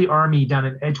part of the Army down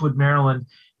in Edgewood, Maryland.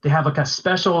 They have a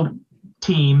special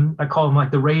team. I call them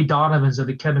the Ray Donovans of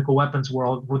the chemical weapons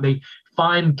world, where they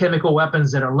find chemical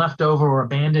weapons that are left over or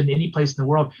abandoned any place in the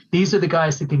world. These are the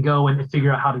guys that can go and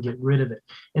figure out how to get rid of it.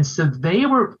 And so they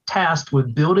were tasked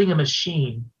with building a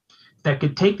machine that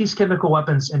could take these chemical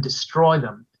weapons and destroy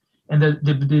them. And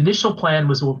the initial plan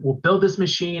was we'll build this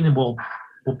machine and we'll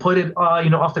put it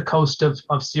off the coast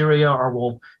of Syria, or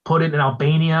we'll put it in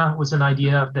Albania, was an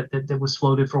idea that was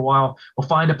floated for a while. We'll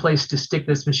find a place to stick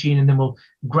this machine and then we'll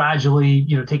gradually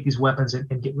take these weapons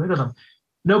and get rid of them.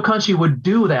 No country would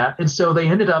do that. And so they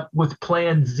ended up with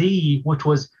Plan Z, which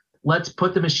was let's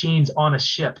put the machines on a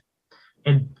ship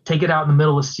and take it out in the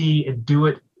middle of the sea and do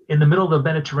it in the middle of the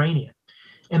Mediterranean.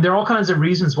 And there are all kinds of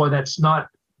reasons why that's not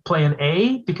Plan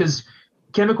A, because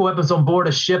chemical weapons on board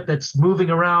a ship that's moving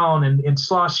around and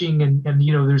sloshing and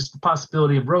there's the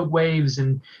possibility of rogue waves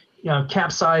and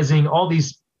capsizing, all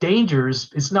these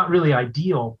dangers. It's not really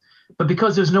ideal. But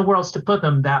because there's nowhere else to put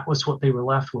them, that was what they were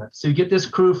left with. So you get this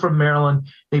crew from Maryland.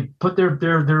 They put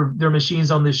their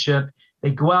machines on this ship.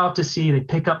 They go out to sea. They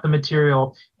pick up the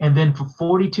material, and then for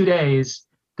 42 days,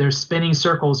 they're spinning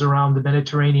circles around the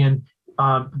Mediterranean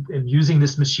and using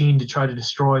this machine to try to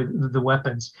destroy the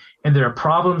weapons. And there are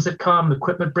problems that come. The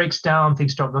equipment breaks down.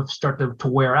 Things start to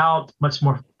wear out much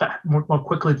more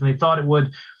quickly than they thought it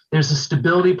would. There's a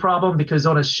stability problem because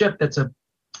on a ship that's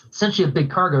essentially a big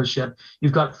cargo ship,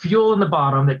 you've got fuel in the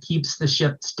bottom that keeps the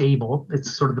ship stable.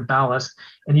 It's sort of the ballast.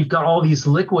 And you've got all these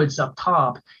liquids up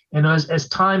top. And as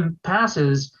time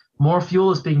passes, more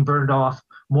fuel is being burned off.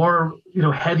 More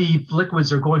heavy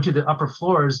liquids are going to the upper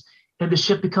floors, and the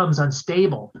ship becomes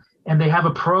unstable. And they have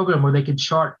a program where they can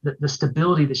chart the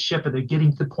stability of the ship, and they're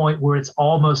getting to the point where it's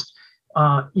almost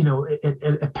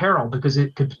at peril because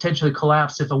it could potentially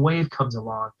collapse if a wave comes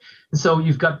along. And so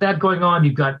you've got that going on.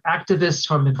 You've got activists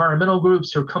from environmental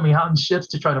groups who are coming out in ships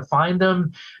to try to find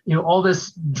them. All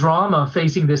this drama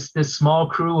facing this small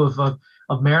crew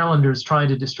of Marylanders trying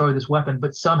to destroy this weapon,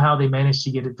 but somehow they managed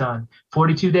to get it done.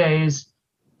 42 days.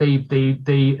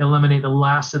 They eliminate the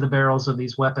last of the barrels of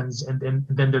these weapons, and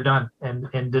then they're done.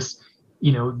 And this,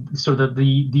 sort of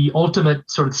the ultimate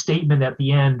sort of statement at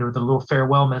the end, or the little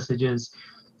farewell message, is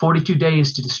 42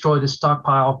 days to destroy the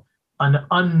stockpile. An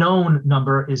unknown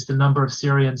number is the number of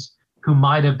Syrians who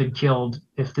might have been killed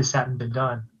if this hadn't been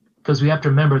done. Because we have to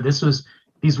remember,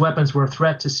 these weapons were a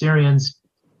threat to Syrians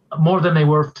more than they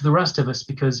were to the rest of us,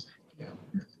 because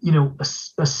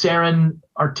a sarin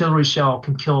artillery shell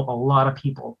can kill a lot of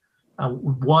people.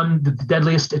 The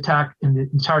deadliest attack in the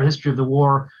entire history of the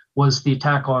war was the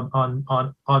attack on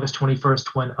August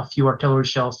 21st, when a few artillery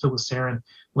shells filled with sarin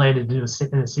landed in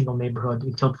a single neighborhood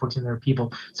and killed 1,400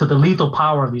 people. So the lethal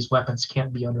power of these weapons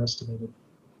can't be underestimated.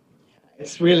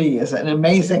 It really is an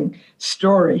amazing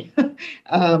story.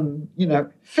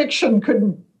 Fiction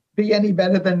couldn't be any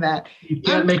better than that. You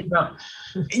can't make it up.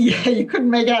 Yeah, you couldn't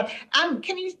make it up.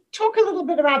 Can you talk a little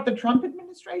bit about the Trump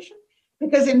administration?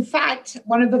 Because in fact,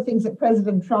 one of the things that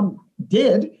President Trump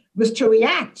did was to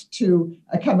react to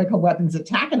a chemical weapons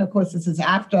attack. And of course, this is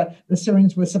after the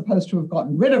Syrians were supposed to have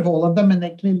gotten rid of all of them, and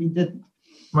they clearly didn't.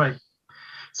 Right.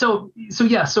 So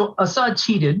Assad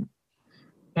cheated,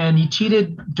 and he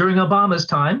cheated during Obama's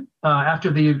time.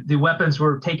 After the weapons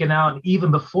were taken out,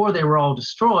 even before they were all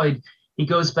destroyed, he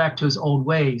goes back to his old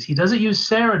ways. He doesn't use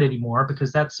sarin anymore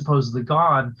because that's supposedly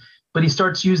gone, but he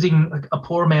starts using a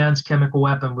poor man's chemical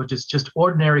weapon, which is just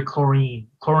ordinary chlorine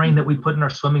that we put in our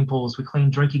swimming pools, we clean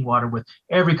drinking water with.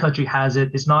 Every country has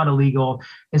it. It's not illegal.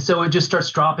 And so it just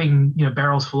starts dropping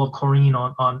barrels full of chlorine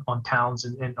on towns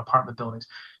and apartment buildings.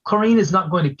 Chlorine is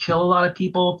not going to kill a lot of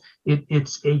people.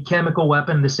 It's a chemical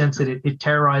weapon in the sense that it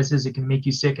terrorizes. It can make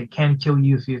you sick. It can kill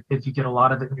you if you get a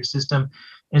lot of it in your system.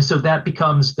 And so that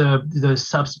becomes the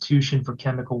substitution for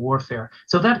chemical warfare.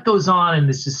 So that goes on, and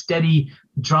this is steady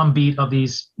drumbeat of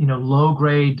these, low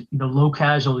grade, low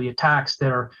casualty attacks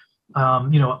that are,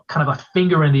 kind of a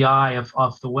finger in the eye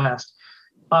of the West.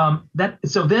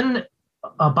 So then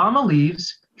Obama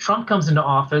leaves, Trump comes into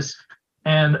office,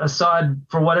 and Assad,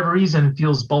 for whatever reason,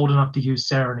 feels bold enough to use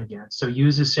sarin again. So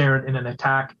uses sarin in an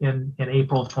attack in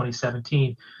April of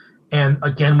 2017. And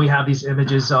again, we have these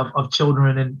images of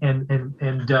children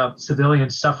and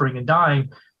civilians suffering and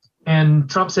dying. And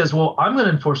Trump says, "Well, I'm going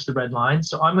to enforce the red line.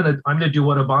 So I'm going to do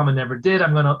what Obama never did.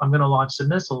 I'm going to launch some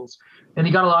missiles." And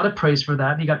he got a lot of praise for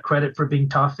that. And he got credit for being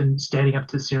tough and standing up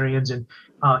to the Syrians and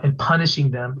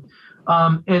punishing them.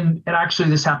 And actually,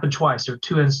 this happened twice. There were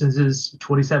two instances,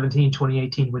 2017,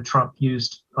 2018, when Trump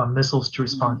used missiles to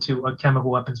respond to a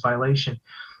chemical weapons violation.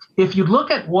 If you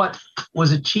look at what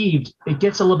was achieved, it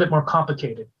gets a little bit more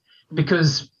complicated,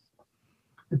 because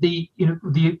the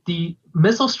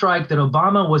missile strike that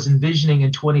Obama was envisioning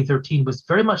in 2013 was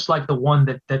very much like the one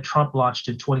that Trump launched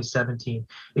in 2017.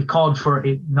 It called for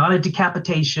not a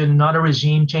decapitation, not a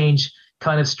regime change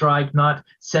kind of strike, not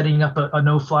setting up a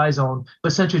no-fly zone,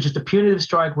 but essentially just a punitive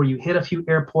strike where you hit a few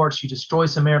airports, you destroy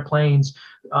some airplanes,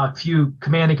 a few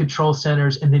command and control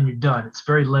centers, and then you're done. It's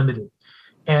very limited.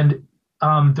 And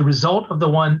the result of the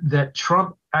one that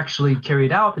Trump actually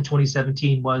carried out in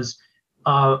 2017 was,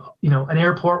 an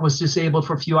airport was disabled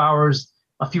for a few hours,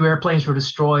 a few airplanes were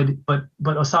destroyed, but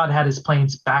Assad had his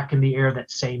planes back in the air that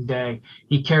same day.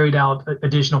 He carried out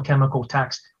additional chemical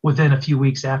attacks within a few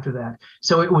weeks after that.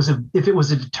 So if it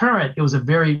was a deterrent, it was a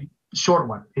very short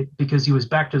one, because he was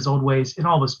back to his old ways in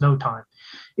almost no time.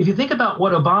 If you think about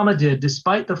what Obama did,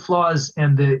 despite the flaws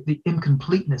and the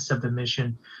incompleteness of the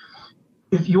mission,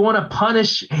 if you want to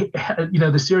punish,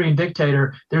 the Syrian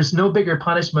dictator, there's no bigger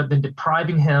punishment than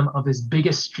depriving him of his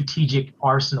biggest strategic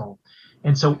arsenal.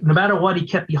 And so no matter what he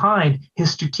kept behind,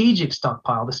 his strategic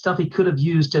stockpile, the stuff he could have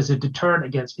used as a deterrent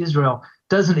against Israel,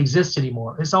 doesn't exist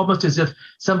anymore. It's almost as if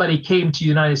somebody came to the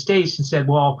United States and said,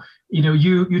 well,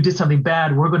 you did something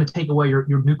bad. We're going to take away your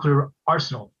nuclear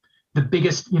arsenal, the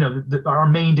biggest, our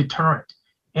main deterrent.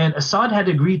 And Assad had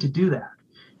agreed to do that.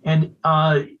 And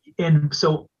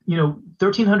so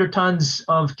 1,300 tons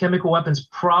of chemical weapons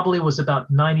probably was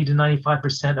about 90 to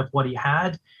 95% of what he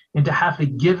had. And to have to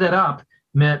give that up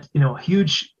meant, a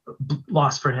huge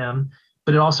loss for him,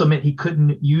 but it also meant he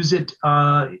couldn't use it.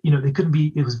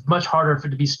 It was much harder for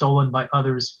it to be stolen by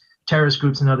others, terrorist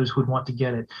groups and others who would want to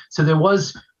get it. So there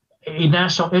was a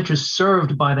national interest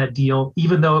served by that deal,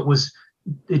 even though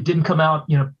it didn't come out,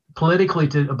 politically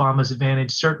to Obama's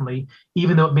advantage, certainly,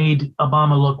 even though it made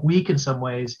Obama look weak in some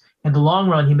ways. In the long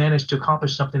run, he managed to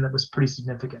accomplish something that was pretty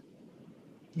significant.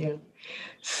 Yeah.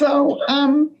 So,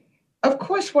 of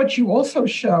course, what you also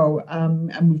show,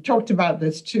 and we've talked about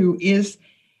this too, is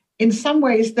in some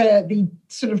ways the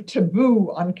sort of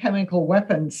taboo on chemical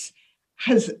weapons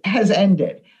has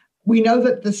ended. We know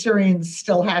that the Syrians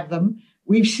still have them.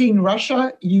 We've seen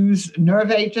Russia use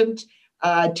nerve agent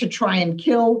to try and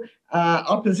kill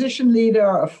opposition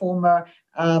leader, a former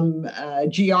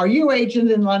GRU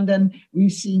agent in London.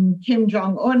 We've seen Kim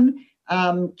Jong-un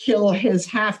kill his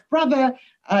half-brother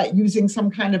using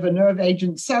some kind of a nerve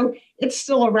agent. So it's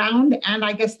still around. And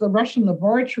I guess the Russian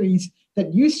laboratories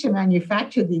that used to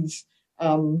manufacture these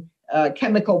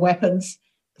chemical weapons,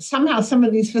 somehow some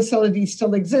of these facilities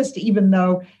still exist, even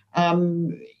though,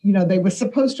 they were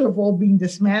supposed to have all been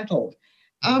dismantled.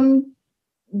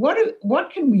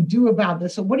 What can we do about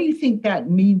this? Or what do you think that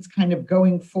means kind of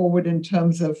going forward in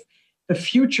terms of the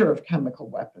future of chemical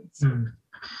weapons?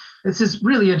 This is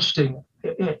really interesting.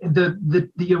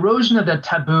 The erosion of that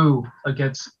taboo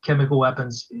against chemical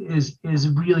weapons is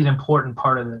really an important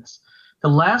part of this. The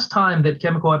last time that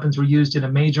chemical weapons were used in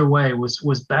a major way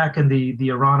was back in the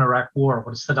Iran-Iraq War,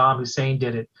 when Saddam Hussein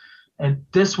did it. And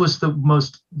this was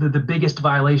the biggest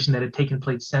violation that had taken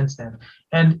place since then.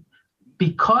 And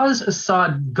because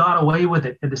Assad got away with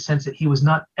it in the sense that he was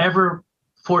not ever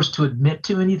forced to admit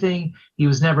to anything, he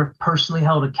was never personally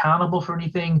held accountable for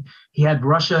anything. He had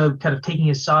Russia kind of taking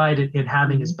his side and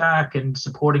having his back and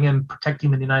supporting him, protecting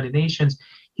him in the United Nations.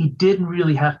 He didn't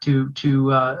really have to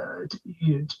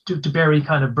bear any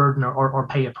kind of burden or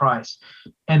pay a price.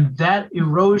 And that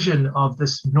erosion of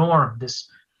this norm,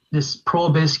 this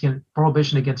prohibition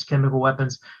against chemical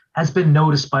weapons, has been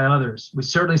noticed by others. We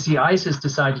certainly see ISIS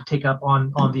decide to take up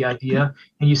on the idea,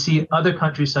 and you see other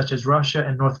countries such as Russia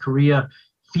and North Korea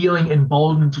feeling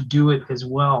emboldened to do it as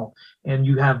well. And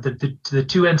you have the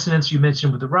two incidents you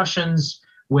mentioned with the Russians,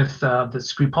 with the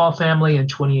Skripal family in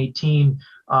 2018,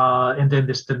 and then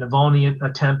the Navalny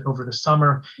attempt over the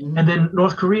summer, and then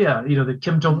North Korea. That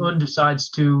Kim Jong-un decides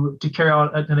to carry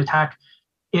out an attack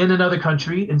in another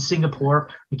country, in Singapore,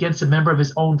 against a member of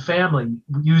his own family,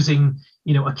 using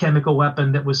a chemical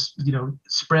weapon that was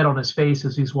spread on his face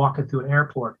as he's walking through an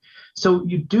airport. So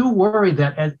you do worry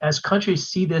that as countries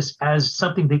see this as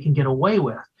something they can get away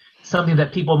with, something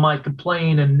that people might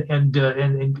complain and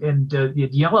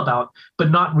yell about,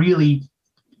 but not really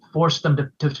force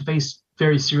them to face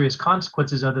very serious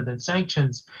consequences other than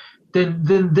sanctions, then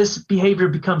this behavior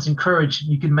becomes encouraged.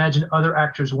 You can imagine other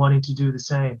actors wanting to do the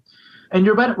same. And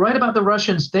you're right about the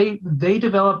Russians. They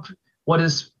developed what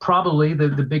is probably the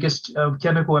biggest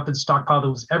chemical weapons stockpile that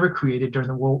was ever created during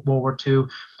the World War II,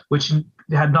 which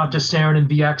had not just sarin and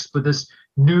VX, but this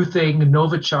new thing,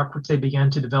 Novichok, which they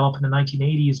began to develop in the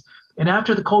 1980s. And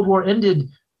after the Cold War ended,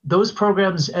 those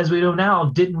programs, as we know now,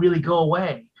 didn't really go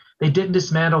away. They didn't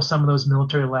dismantle some of those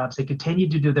military labs. They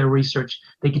continued to do their research.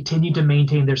 They continued to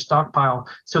maintain their stockpile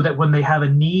so that when they have a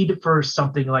need for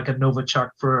something like a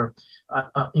Novichok for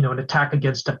an attack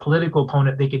against a political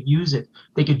opponent, they could use it.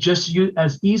 They could just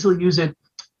as easily use it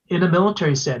in a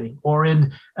military setting or to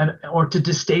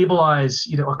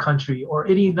destabilize a country or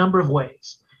any number of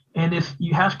ways. And if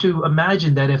you have to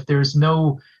imagine that if there's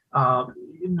no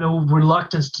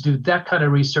reluctance to do that kind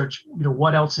of research,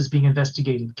 what else is being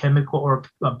investigated, chemical or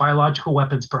biological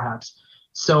weapons perhaps.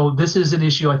 So this is an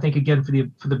issue, I think, again, for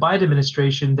the Biden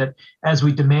administration, that as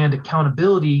we demand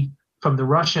accountability from the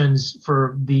Russians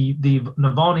for the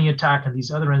Navalny attack and these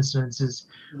other incidences,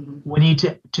 we need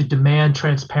to demand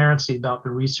transparency about the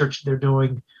research they're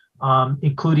doing,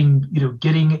 including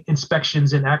getting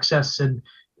inspections and access and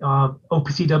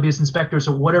OPCW's inspectors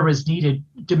or whatever is needed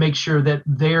to make sure that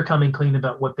they're coming clean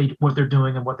about what they're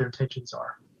doing and what their intentions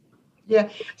are. Yeah.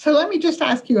 So let me just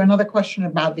ask you another question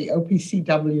about the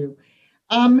OPCW.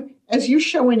 As you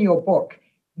show in your book,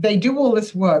 they do all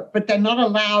this work, but they're not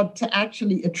allowed to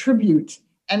actually attribute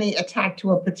any attack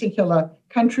to a particular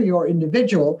country or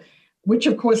individual, which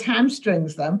of course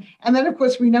hamstrings them. And then, of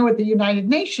course, we know at the United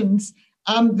Nations,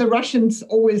 the Russians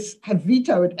always have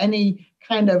vetoed any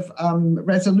kind of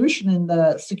resolution in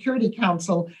the Security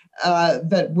Council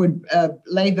that would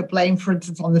lay the blame, for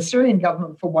instance, on the Syrian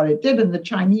government for what it did, and the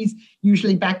Chinese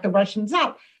usually back the Russians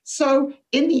up. So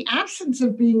in the absence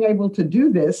of being able to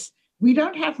do this, we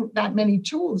don't have that many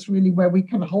tools really where we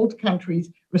can hold countries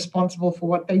responsible for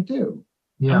what they do.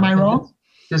 Yeah. Am I wrong?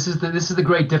 This is the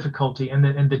great difficulty in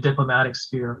the diplomatic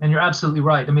sphere, and you're absolutely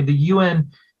right. I mean, the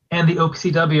UN and the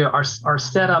OPCW are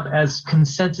set up as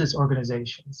consensus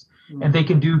organizations, and they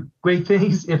can do great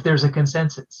things if there's a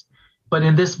consensus. But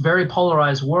in this very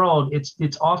polarized world,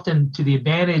 it's often to the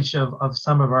advantage of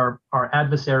some of our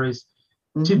adversaries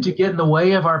to get in the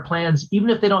way of our plans, even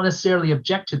if they don't necessarily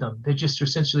object to them. They're just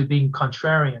essentially being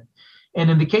contrarian. And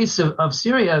in the case of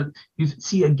Syria, you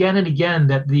see again and again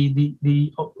that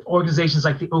the organizations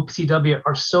like the OPCW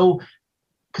are so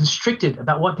constricted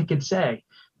about what they can say.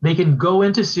 They can go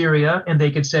into Syria and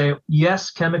they can say,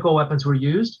 yes, chemical weapons were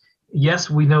used. Yes,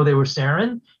 we know they were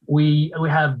sarin. We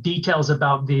have details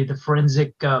about the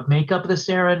forensic makeup of the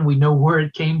sarin. We know where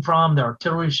it came from, the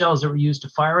artillery shells that were used to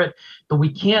fire it. But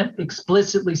we can't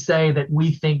explicitly say that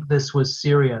we think this was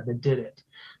Syria that did it.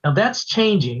 Now, that's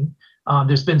changing.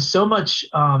 There's been so much,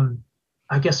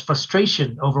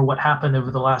 frustration over what happened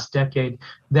over the last decade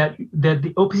that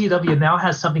the OPCW now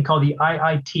has something called the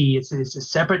IIT. It's a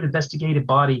separate investigative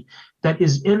body that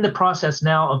is in the process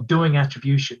now of doing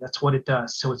attribution. That's what it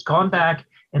does. So it's gone back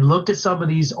and looked at some of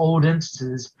these old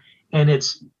instances, and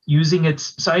it's using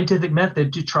its scientific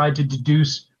method to try to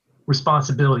deduce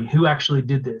responsibility, who actually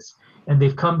did this. And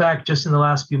they've come back just in the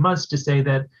last few months to say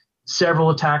that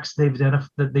several attacks they've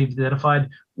identified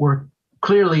were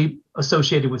clearly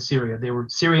associated with Syria. They were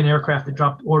Syrian aircraft that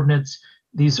dropped ordnance.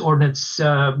 These ordnance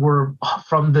were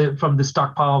from the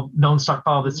known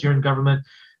stockpile of the Syrian government.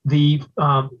 The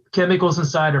chemicals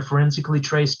inside are forensically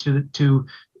traced to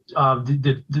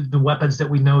the weapons that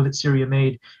we know that Syria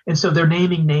made. And so they're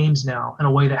naming names now in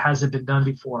a way that hasn't been done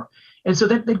before. And so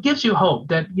that gives you hope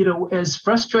that, as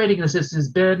frustrating as this has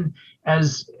been,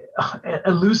 as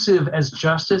elusive as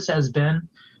justice has been,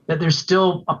 that there's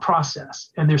still a process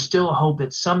and there's still a hope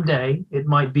that someday, it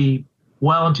might be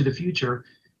well into the future,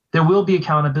 there will be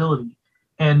accountability.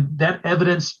 And that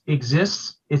evidence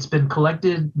exists. It's been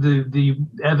collected. The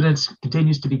evidence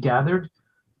continues to be gathered.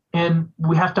 And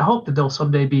we have to hope that there'll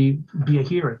someday be a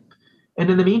hearing. And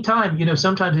in the meantime,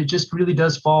 sometimes it just really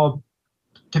does fall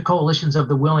to coalitions of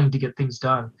the willing to get things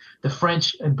done. The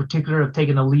French in particular have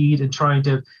taken a lead in trying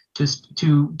to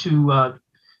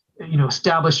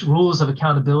establish rules of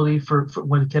accountability for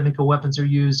when chemical weapons are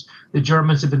used. The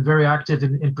Germans have been very active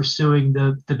in pursuing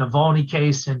the Navalny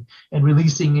case and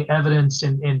releasing evidence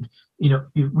and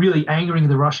really angering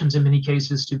the Russians in many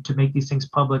cases to make these things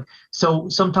public. So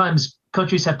sometimes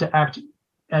countries have to act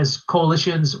as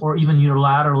coalitions or even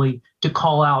unilaterally to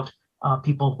call out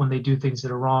people when they do things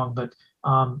that are wrong. But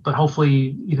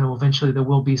hopefully, eventually there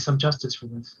will be some justice for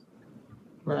this.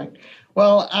 Right.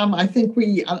 Well, I think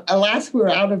alas, we're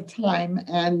out of time,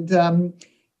 and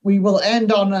we will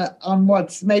end on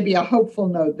what's maybe a hopeful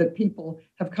note that people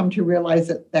have come to realize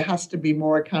that there has to be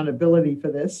more accountability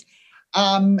for this.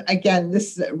 Again,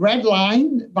 this is Red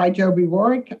Line by Joby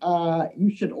Warrick. You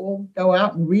should all go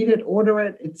out and read it, order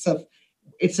it.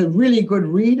 It's a really good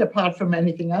read apart from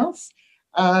anything else.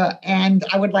 And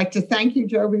I would like to thank you,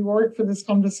 Joby Warrick, for this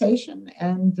conversation,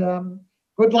 and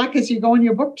good luck as you go on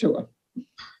your book tour.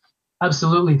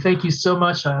 Absolutely. Thank you so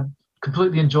much. I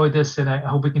completely enjoyed this, and I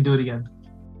hope we can do it again.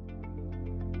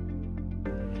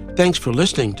 Thanks for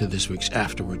listening to this week's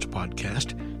Afterwards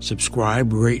podcast.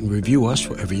 Subscribe, rate, and review us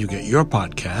wherever you get your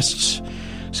podcasts.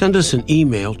 Send us an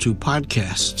email to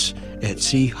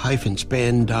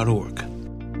podcasts@c-span.org.